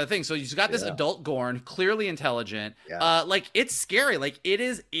that is the other thing. So you've got this adult Gorn, clearly intelligent. Like, it's scary. Like, it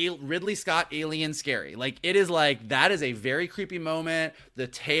is Ridley Scott alien scary. Like, it is like, that is a very creepy moment. The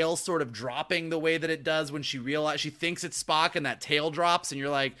tail sort of dropping the way that it does when she thinks it's Spock and that tail drops. And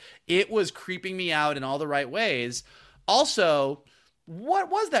you're like, it was creeping me out in all the right ways. Also, what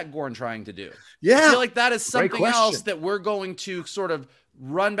was that Gorn trying to do? Yeah. I feel like that is something else that we're going to sort of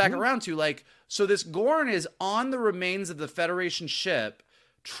run back around to. Like, so this Gorn is on the remains of the Federation ship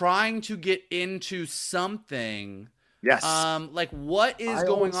trying to get into something. Yes. Like, what is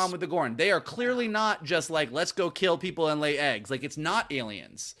going on with the Gorn? They are clearly not just like, let's go kill people and lay eggs. Like, it's not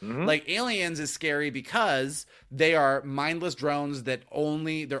aliens. Like, aliens is scary because they are mindless drones that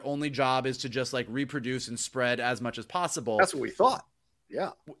their only job is to just like reproduce and spread as much as possible. That's what we thought.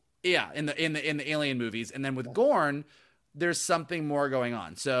 Yeah. In the alien movies. And then with Gorn, there's something more going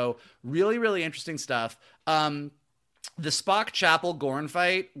on. So really, really interesting stuff. The Spock Chapel Gorn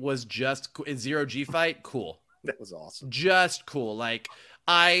fight was just a zero G fight. Cool. That was awesome. Just cool. Like,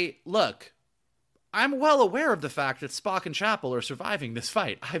 I'm well aware of the fact that Spock and Chapel are surviving this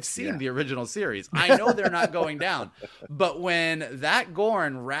fight. I've seen the original series. I know they're not going down. But when that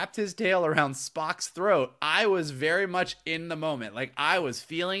Gorn wrapped his tail around Spock's throat, I was very much in the moment. Like, I was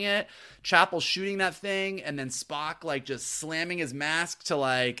feeling it. Chapel shooting that thing, and then Spock, like, just slamming his mask to,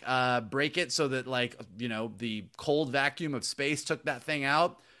 like, break it so that, like, the cold vacuum of space took that thing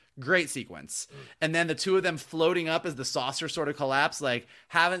out. Great sequence. And then the two of them floating up as the saucer sort of collapsed. Like,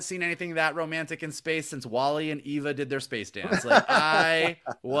 haven't seen anything that romantic in space since Wally and Eva did their space dance. Like, I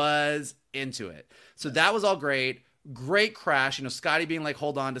was into it. So that was all great. Great crash. Scotty being like,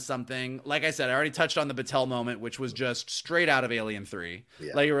 hold on to something. Like I said, I already touched on the Battelle moment, which was just straight out of Alien 3.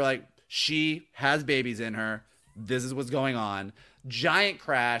 Like, you were like, she has babies in her. This is what's going on. Giant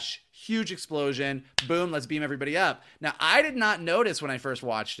crash, huge explosion, boom, let's beam everybody up. Now, I did not notice when I first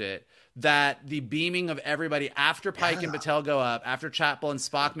watched it that the beaming of everybody after Pike and Battelle go up, after Chapel and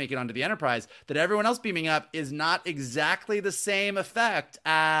Spock make it onto the Enterprise, that everyone else beaming up is not exactly the same effect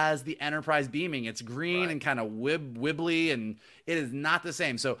as the Enterprise beaming. It's green and kind of wibbly, and it is not the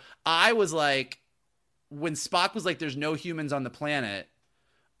same. So I was like, when Spock was like, there's no humans on the planet,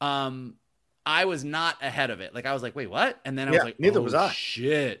 I was not ahead of it. Like, I was like, wait, what? And then I was like, neither was I.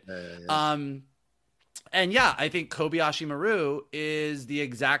 Shit. And I think Kobayashi Maru is the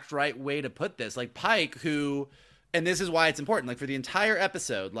exact right way to put this. Like, Pike, who, and this is why it's important, like, for the entire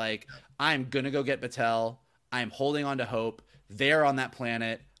episode, like, I'm going to go get Battelle. I'm holding on to hope. They're on that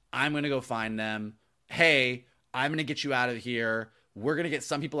planet. I'm going to go find them. Hey, I'm going to get you out of here. We're going to get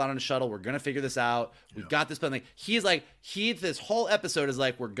some people out on a shuttle. We're going to figure this out. We've got this plan. Like, this whole episode is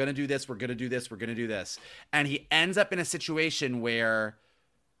like, we're going to do this. We're going to do this. We're going to do this. And he ends up in a situation where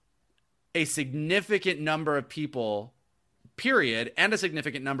a significant number of people, period, and a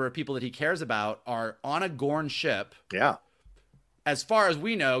significant number of people that he cares about are on a Gorn ship. Yeah. As far as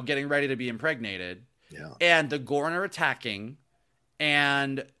we know, getting ready to be impregnated. Yeah. And the Gorn are attacking,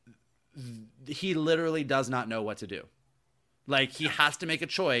 and he literally does not know what to do. Like, he has to make a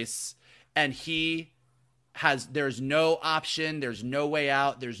choice, and there's no option. There's no way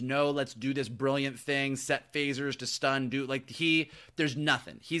out. There's no, let's do this brilliant thing, set phasers to stun, there's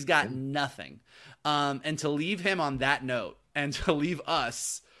nothing. He's got nothing. And to leave him on that note, and to leave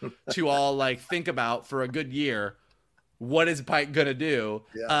us to all, like, think about for a good year, what is Pike going to do?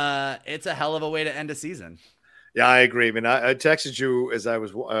 It's a hell of a way to end a season. Yeah, I agree. I mean, I texted you as I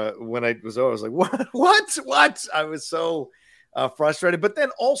was, when I was like, what? I was so, frustrated, but then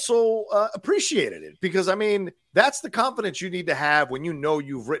also appreciated it because, I mean, that's the confidence you need to have when you know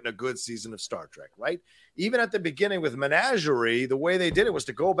you've written a good season of Star Trek, right? Even at the beginning with Menagerie, the way they did it was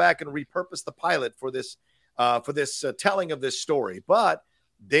to go back and repurpose the pilot for this telling of this story. But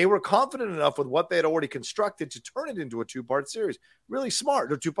they were confident enough with what they had already constructed to turn it into a 2-part series. Really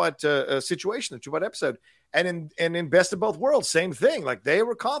smart, a 2-part situation, a 2-part episode. And in Best of Both Worlds, same thing. Like they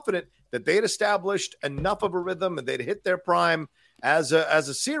were confident that they'd established enough of a rhythm and they'd hit their prime as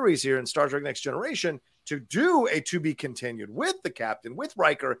a series here in Star Trek Next Generation to do a to be continued with the captain, with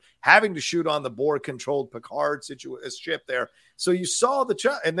Riker having to shoot on the Borg-controlled Picard ship there. So you saw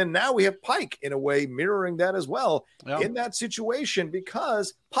and then now we have Pike in a way mirroring that as well in that situation,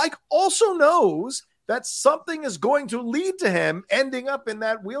 because Pike also knows that something is going to lead to him ending up in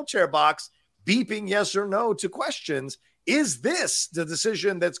that wheelchair box, beeping yes or no to questions. Is this the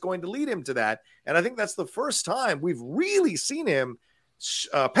decision that's going to lead him to that? And I think that's the first time we've really seen him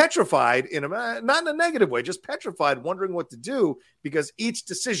petrified not in a negative way, just petrified, wondering what to do, because each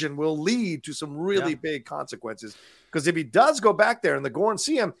decision will lead to some really big consequences. Because if he does go back there and the Gorn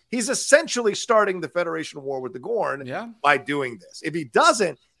see him, he's essentially starting the Federation war with the Gorn by doing this. If he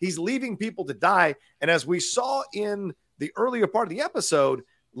doesn't, he's leaving people to die. And as we saw in the earlier part of the episode,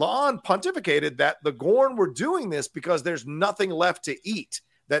 La'an pontificated that the Gorn were doing this because there's nothing left to eat,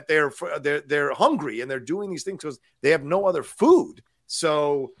 that they're hungry and they're doing these things because they have no other food.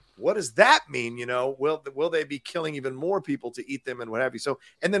 So what does that mean? You know, will they be killing even more people to eat them and what have you? So,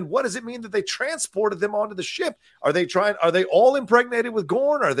 and then what does it mean that they transported them onto the ship? Are they all impregnated with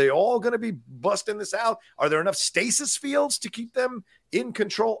Gorn? Are they all going to be busting this out? Are there enough stasis fields to keep them in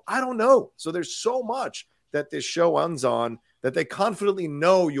control? I don't know. So there's so much that this show ends on that they confidently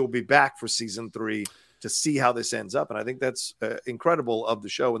know you'll be back for season 3 to see how this ends up. And I think that's incredible of the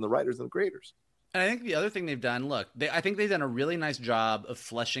show and the writers and the creators. And I think the other thing they've done, I think they've done a really nice job of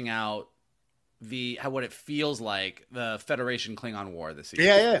fleshing out what it feels like the Federation Klingon war this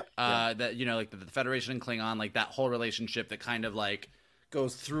season. That, you know, like the Federation and Klingon, like that whole relationship that kind of like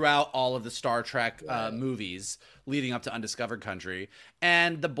goes throughout all of the Star Trek movies leading up to Undiscovered Country.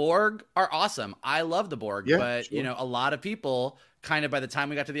 And the Borg are awesome. I love the Borg, but you know, a lot of people kind of by the time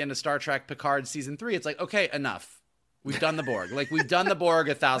we got to the end of Star Trek Picard season 3, it's like, okay, enough. We've done the Borg. Like, we've done the Borg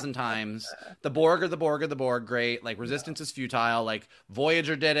 1,000 times. The Borg are the Borg are the Borg. Great. Like, Resistance is futile. Like,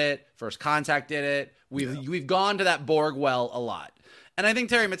 Voyager did it. First Contact did it. We've gone to that Borg well a lot. And I think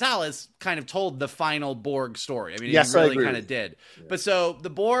Terry Matalas kind of told the final Borg story. I mean, he really kind of did. Yeah. But so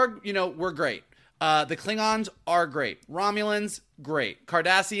the Borg, you know, were great. The Klingons are great. Romulans, great.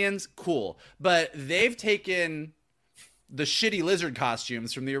 Cardassians, cool. But they've taken the shitty lizard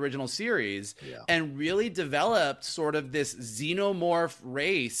costumes from the original series and really developed sort of this xenomorph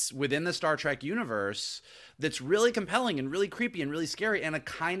race within the Star Trek universe that's really compelling and really creepy and really scary and a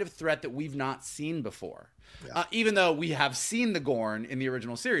kind of threat that we've not seen before. Even though we have seen the Gorn in the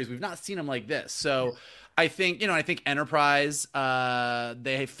original series, we've not seen them like this. So I think Enterprise,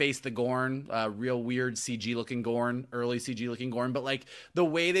 they faced the Gorn, real weird CG looking Gorn, early CG looking Gorn, but like the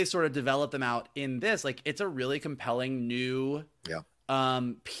way they sort of develop them out in this, like it's a really compelling new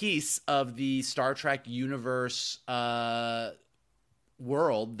piece of the Star Trek universe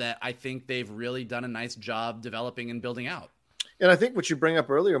world that I think they've really done a nice job developing and building out. And I think what you bring up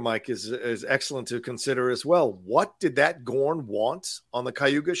earlier, Mike, is excellent to consider as well. What did that Gorn want on the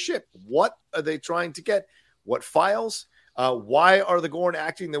Cayuga ship? What are they trying to get? What files? Why are the Gorn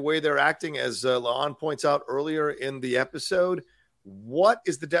acting the way they're acting, as La'an points out earlier in the episode? What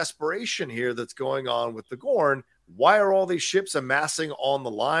is the desperation here that's going on with the Gorn? Why are all these ships amassing on the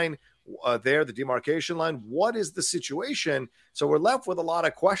line there, the demarcation line? What is the situation? So we're left with a lot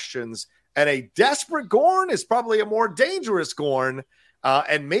of questions. And a desperate Gorn is probably a more dangerous Gorn.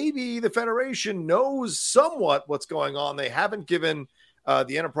 And maybe the Federation knows somewhat what's going on. They haven't given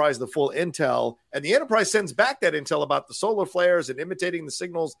the Enterprise the full intel. And the Enterprise sends back that intel about the solar flares and imitating the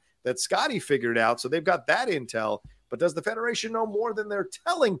signals that Scotty figured out. So they've got that intel. But does the Federation know more than they're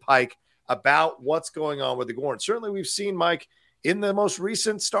telling Pike about what's going on with the Gorn? Certainly we've seen, Mike, in the most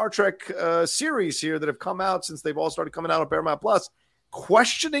recent Star Trek series here that have come out since they've all started coming out on Paramount Plus,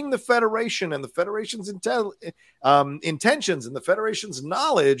 questioning the Federation and the Federation's intentions and the Federation's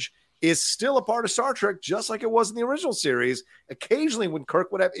knowledge is still a part of Star Trek, just like it was in the original series. Occasionally when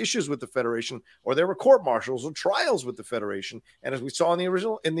Kirk would have issues with the Federation, or there were court-martials or trials with the Federation. And as we saw in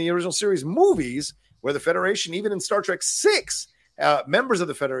the original series movies, where the Federation, even in Star Trek 6, members of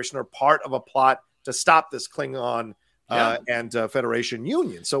the Federation are part of a plot to stop this Klingon and Federation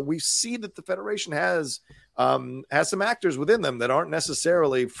union. So we see that the Federation has has some actors within them that aren't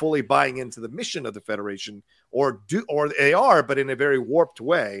necessarily fully buying into the mission of the Federation, or they are, but in a very warped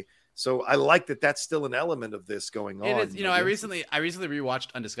way. So I like that that's still an element of this going on. It is, I recently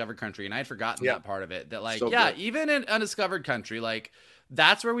rewatched Undiscovered Country, and I had forgotten that part of it. That good. Even in Undiscovered Country, like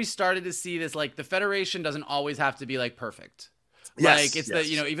that's where we started to see this. Like the Federation doesn't always have to be like perfect. Like it's the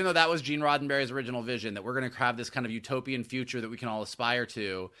even though that was Gene Roddenberry's original vision, that we're going to have this kind of utopian future that we can all aspire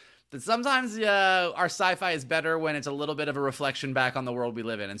to. That sometimes our sci-fi is better when it's a little bit of a reflection back on the world we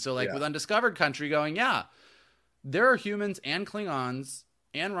live in. And so with Undiscovered Country going, there are humans and Klingons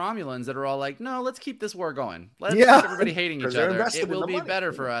and Romulans that are all like, no, let's keep this war going. Let's keep everybody hating each other. It will be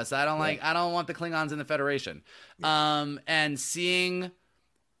better for us. I don't want the Klingons in the Federation. And seeing,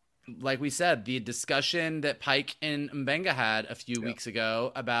 like we said, the discussion that Pike and Mbenga had a few weeks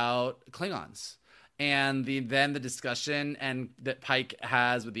ago about Klingons. And then the discussion that Pike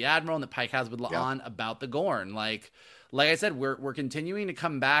has with the Admiral and that Pike has with La'an about the Gorn. Like I said, we're continuing to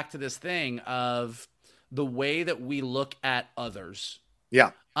come back to this thing of the way that we look at others.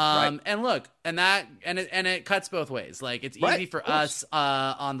 Yeah. And look, and it cuts both ways. Like it's easy for us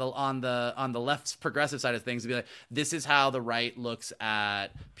on the left's progressive side of things to be like, this is how the right looks at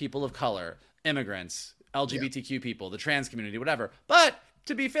people of color, immigrants, LGBTQ people, the trans community, whatever. But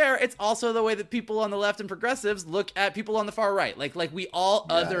to be fair, it's also the way that people on the left and progressives look at people on the far right. Like we all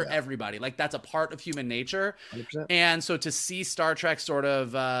other everybody. Like that's a part of human nature. 100%. And so to see Star Trek sort of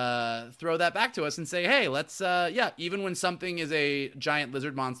throw that back to us and say, hey, let's even when something is a giant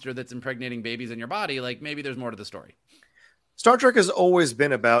lizard monster that's impregnating babies in your body, like maybe there's more to the story. Star Trek has always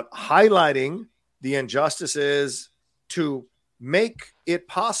been about highlighting the injustices to make it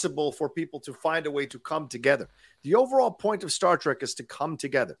possible for people to find a way to come together. The overall point of Star Trek is to come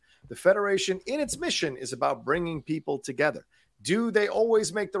together. The Federation, in its mission, is about bringing people together. Do they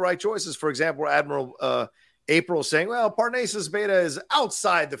always make the right choices? For example, Admiral April saying, well, Parnassus Beta is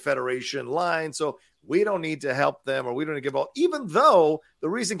outside the Federation line, so we don't need to help them, or we don't need to give all. Even though the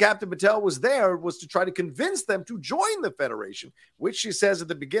reason Captain Patel was there was to try to convince them to join the Federation, which she says at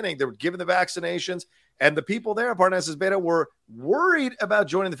the beginning, they were given the vaccinations. And the people there, Parnassus Beta, were worried about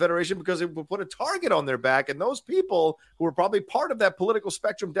joining the Federation because it would put a target on their back. And those people who were probably part of that political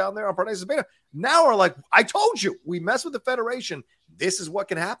spectrum down there on Parnassus Beta now are like, I told you, we mess with the Federation, this is what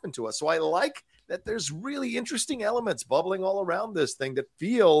can happen to us. So I like that there's really interesting elements bubbling all around this thing that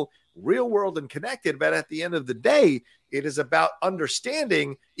feel real world and connected. But at the end of the day, it is about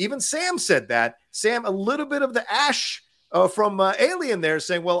understanding. Even Sam said that. Sam, a little bit of the Ash from Alien there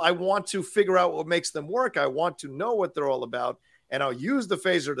saying, well, I want to figure out what makes them work. I want to know what they're all about, and I'll use the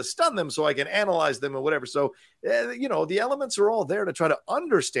phaser to stun them so I can analyze them and whatever. So, the elements are all there to try to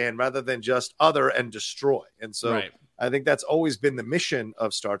understand rather than just other and destroy. And so I think that's always been the mission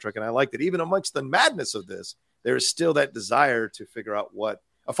of Star Trek. And I like that even amongst the madness of this, there is still that desire to figure out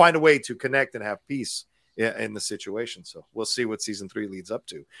find a way to connect and have peace in the situation. So we'll see what season 3 leads up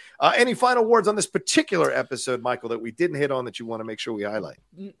to. Any final words on this particular episode, Michael, that we didn't hit on that you want to make sure we highlight?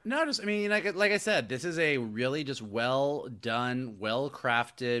 No, like I said, this is a really just well done, well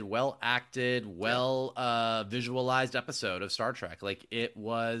crafted, well acted, well visualized episode of Star Trek. Like it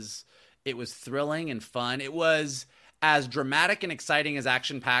was thrilling and fun. It was as dramatic and exciting as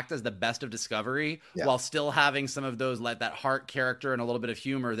action-packed as the best of Discovery, while still having some of those, like that heart character and a little bit of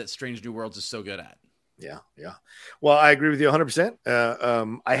humor that Strange New Worlds is so good at. Yeah. Well, I agree with you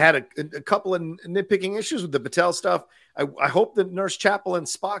 100%. I had a couple of nitpicking issues with the Patel stuff. I hope the Nurse Chapel and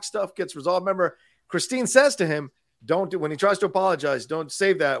Spock stuff gets resolved. Remember, Christine says to him, when he tries to apologize, don't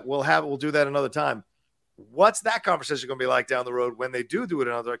save that. We'll do that another time. What's that conversation going to be like down the road when they do it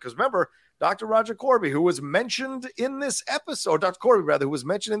another? Because remember, Dr. Roger Corby, who was mentioned in this episode, Dr. Corby, rather, who was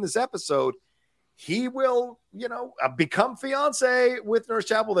mentioned in this episode, he will, become fiance with Nurse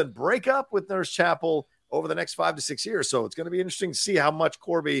Chapel, then break up with Nurse Chapel over the next 5 to 6 years. So it's going to be interesting to see how much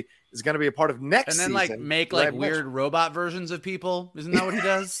Corby is going to be a part of next season. And then make weird robot versions of people. Isn't that what he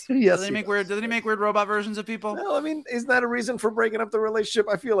does? Yes. Doesn't he make weird robot versions of people? Well, I mean, isn't that a reason for breaking up the relationship?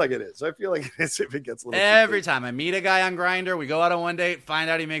 I feel like it is. If it gets a little every time I meet a guy on Grindr, we go out on one date, find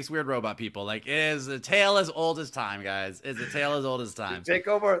out he makes weird robot people. Like it is a tale as old as time, guys. It's a tale as old as time. Take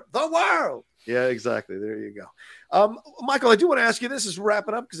over the world. Yeah, exactly. There you go. Michael, I do want to ask you this as we're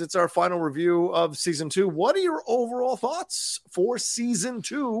wrapping up because it's our final review of season 2. What are your overall thoughts for season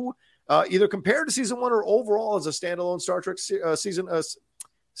 2, either compared to season 1 or overall as a standalone Star Trek season, a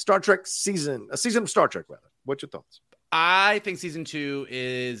season of Star Trek, rather? What's your thoughts? I think season 2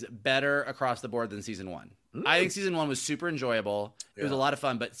 is better across the board than season 1. I think season 1 was super enjoyable. It was a lot of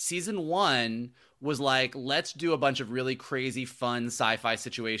fun, but season 1 was like, let's do a bunch of really crazy, fun sci-fi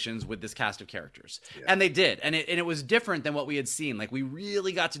situations with this cast of characters. Yeah. And they did. And it was different than what we had seen. Like, we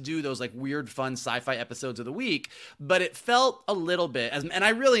really got to do those like weird, fun sci-fi episodes of the week, but it felt a little bit, and I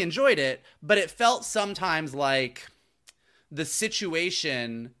really enjoyed it, but it felt sometimes like the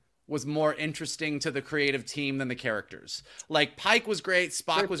situation was more interesting to the creative team than the characters. Like, Pike was great,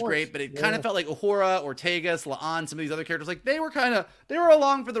 Spock was great, but it kind of felt like Uhura, Ortegas, La'an, some of these other characters, like they were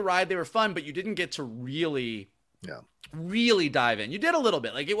along for the ride. They were fun, but you didn't get to really dive in. You did a little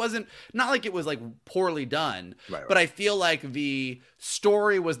bit. Like, it wasn't, not like it was like poorly done, but I feel like the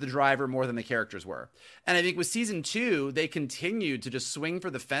story was the driver more than the characters were. And I think with season 2, they continued to just swing for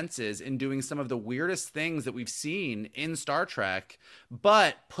the fences in doing some of the weirdest things that we've seen in Star Trek,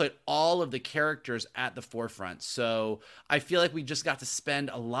 but put all of the characters at the forefront. So I feel like we just got to spend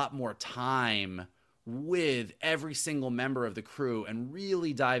a lot more time with every single member of the crew and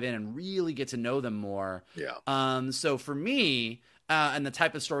really dive in and really get to know them more. So for me, and the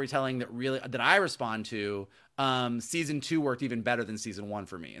type of storytelling that I respond to, season 2 worked even better than season 1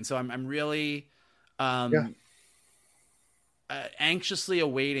 for me. And so I'm really anxiously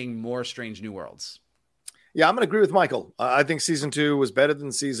awaiting more Strange New Worlds. Yeah, I'm going to agree with Michael. I think season 2 was better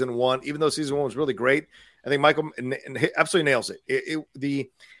than season 1, even though season 1 was really great. I think Michael absolutely nails it.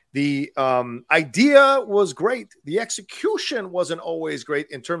 The idea was great. The execution wasn't always great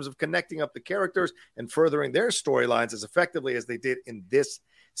in terms of connecting up the characters and furthering their storylines as effectively as they did in this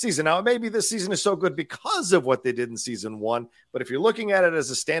season. Now, maybe this season is so good because of what they did in season 1, but if you're looking at it as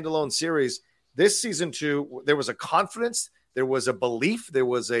a standalone series, this season 2, there was a confidence, there was a belief, there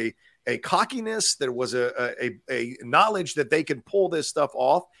was a cockiness, there was a knowledge that they can pull this stuff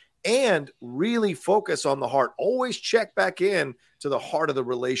off and really focus on the heart. Always check back in to the heart of the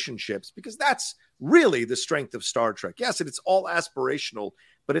relationships, because that's really the strength of Star Trek. Yes, it's all aspirational,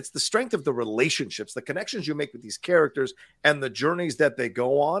 but it's the strength of the relationships, the connections you make with these characters and the journeys that they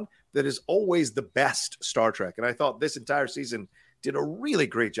go on that is always the best Star Trek. And I thought this entire season did a really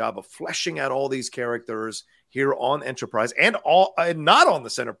great job of fleshing out all these characters here on Enterprise and not on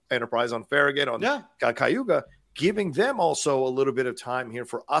the Enterprise, on Farragut, on Cayuga, giving them also a little bit of time here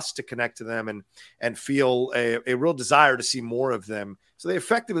for us to connect to them and feel a real desire to see more of them. So they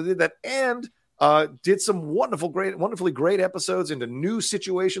effectively did that and did some wonderfully great episodes into new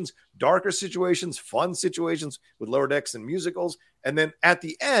situations, darker situations, fun situations with Lower Decks and musicals. And then at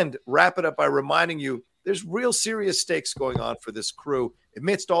the end, wrap it up by reminding you there's real serious stakes going on for this crew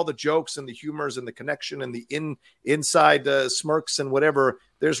amidst all the jokes and the humors and the connection and the inside smirks and whatever.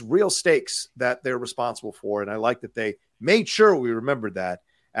 There's real stakes that they're responsible for. And I like that they made sure we remembered that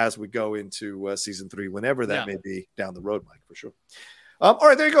as we go into season 3, whenever that may be down the road, Mike, for sure. All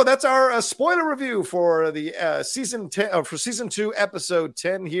right, there you go. That's our spoiler review for the season 10 for season 2, episode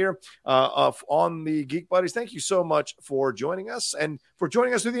 10 here on the Geek Buddies. Thank you so much for joining us and for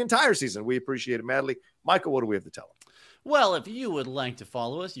joining us through the entire season. We appreciate it madly. Michael, what do we have to tell them? Well, if you would like to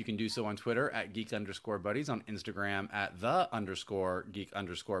follow us, you can do so on Twitter at geek_buddies, on Instagram at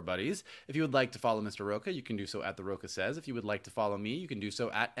 _geek_buddies. If you would like to follow Mr. Rocha, you can do so at The Rocha Says. If you would like to follow me, you can do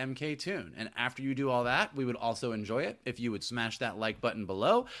so at MKToon. And after you do all that, we would also enjoy it if you would smash that like button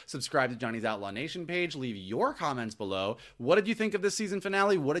below, subscribe to Johnny's Outlaw Nation page, leave your comments below. What did you think of this season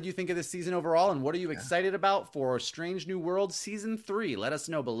finale? What did you think of this season overall? And what are you excited about for Strange New World Season 3? Let us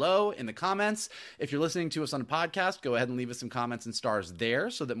know below in the comments. If you're listening to us on a podcast, go ahead and leave us some comments and stars there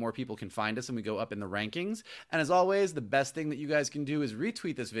so that more people can find us and we go up in the rankings. And as always, the best thing that you guys can do is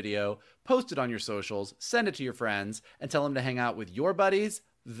retweet this video, post it on your socials, send it to your friends, and tell them to hang out with your buddies,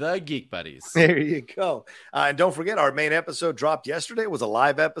 the Geek Buddies. There you go. And don't forget, our main episode dropped yesterday. It was a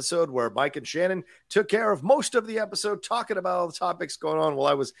live episode where Mike and Shannon took care of most of the episode, talking about all the topics going on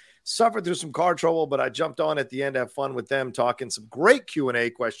while I was suffering through some car trouble, but I jumped on at the end to have fun with them, talking some great Q&A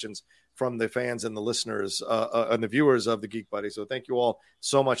questions from the fans and the listeners and the viewers of the Geek Buddies. So thank you all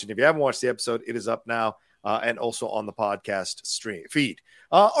so much. And if you haven't watched the episode, it is up now and also on the podcast feed.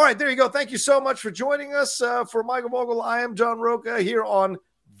 All right, there you go. Thank you so much for joining us. For Michael Vogel, I am John Rocha here on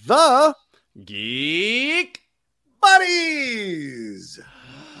the Geek Buddies.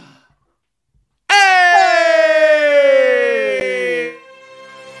 Hey!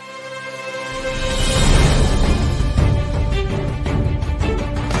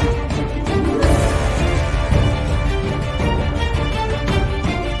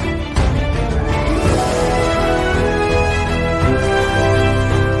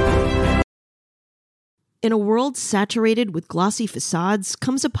 In a world saturated with glossy facades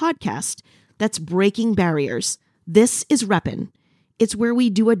comes a podcast that's breaking barriers. This is Reppin'. It's where we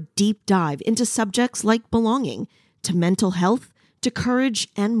do a deep dive into subjects like belonging, to mental health, to courage,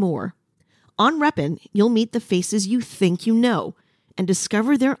 and more. On Reppin', you'll meet the faces you think you know and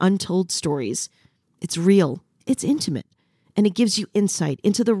discover their untold stories. It's real, it's intimate, and it gives you insight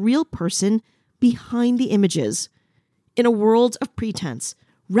into the real person behind the images. In a world of pretense,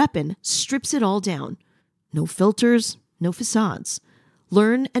 Reppin' strips it all down. No filters, no facades.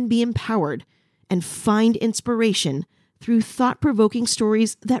 Learn and be empowered, and find inspiration through thought-provoking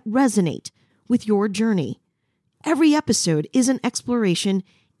stories that resonate with your journey. Every episode is an exploration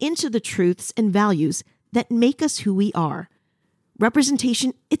into the truths and values that make us who we are.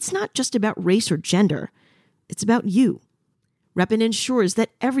 Representation, it's not just about race or gender. It's about you. Reppin' ensures that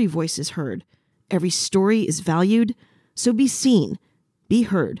every voice is heard, every story is valued, so be seen, be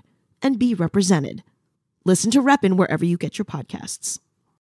heard, and be represented. Listen to Reppin' wherever you get your podcasts.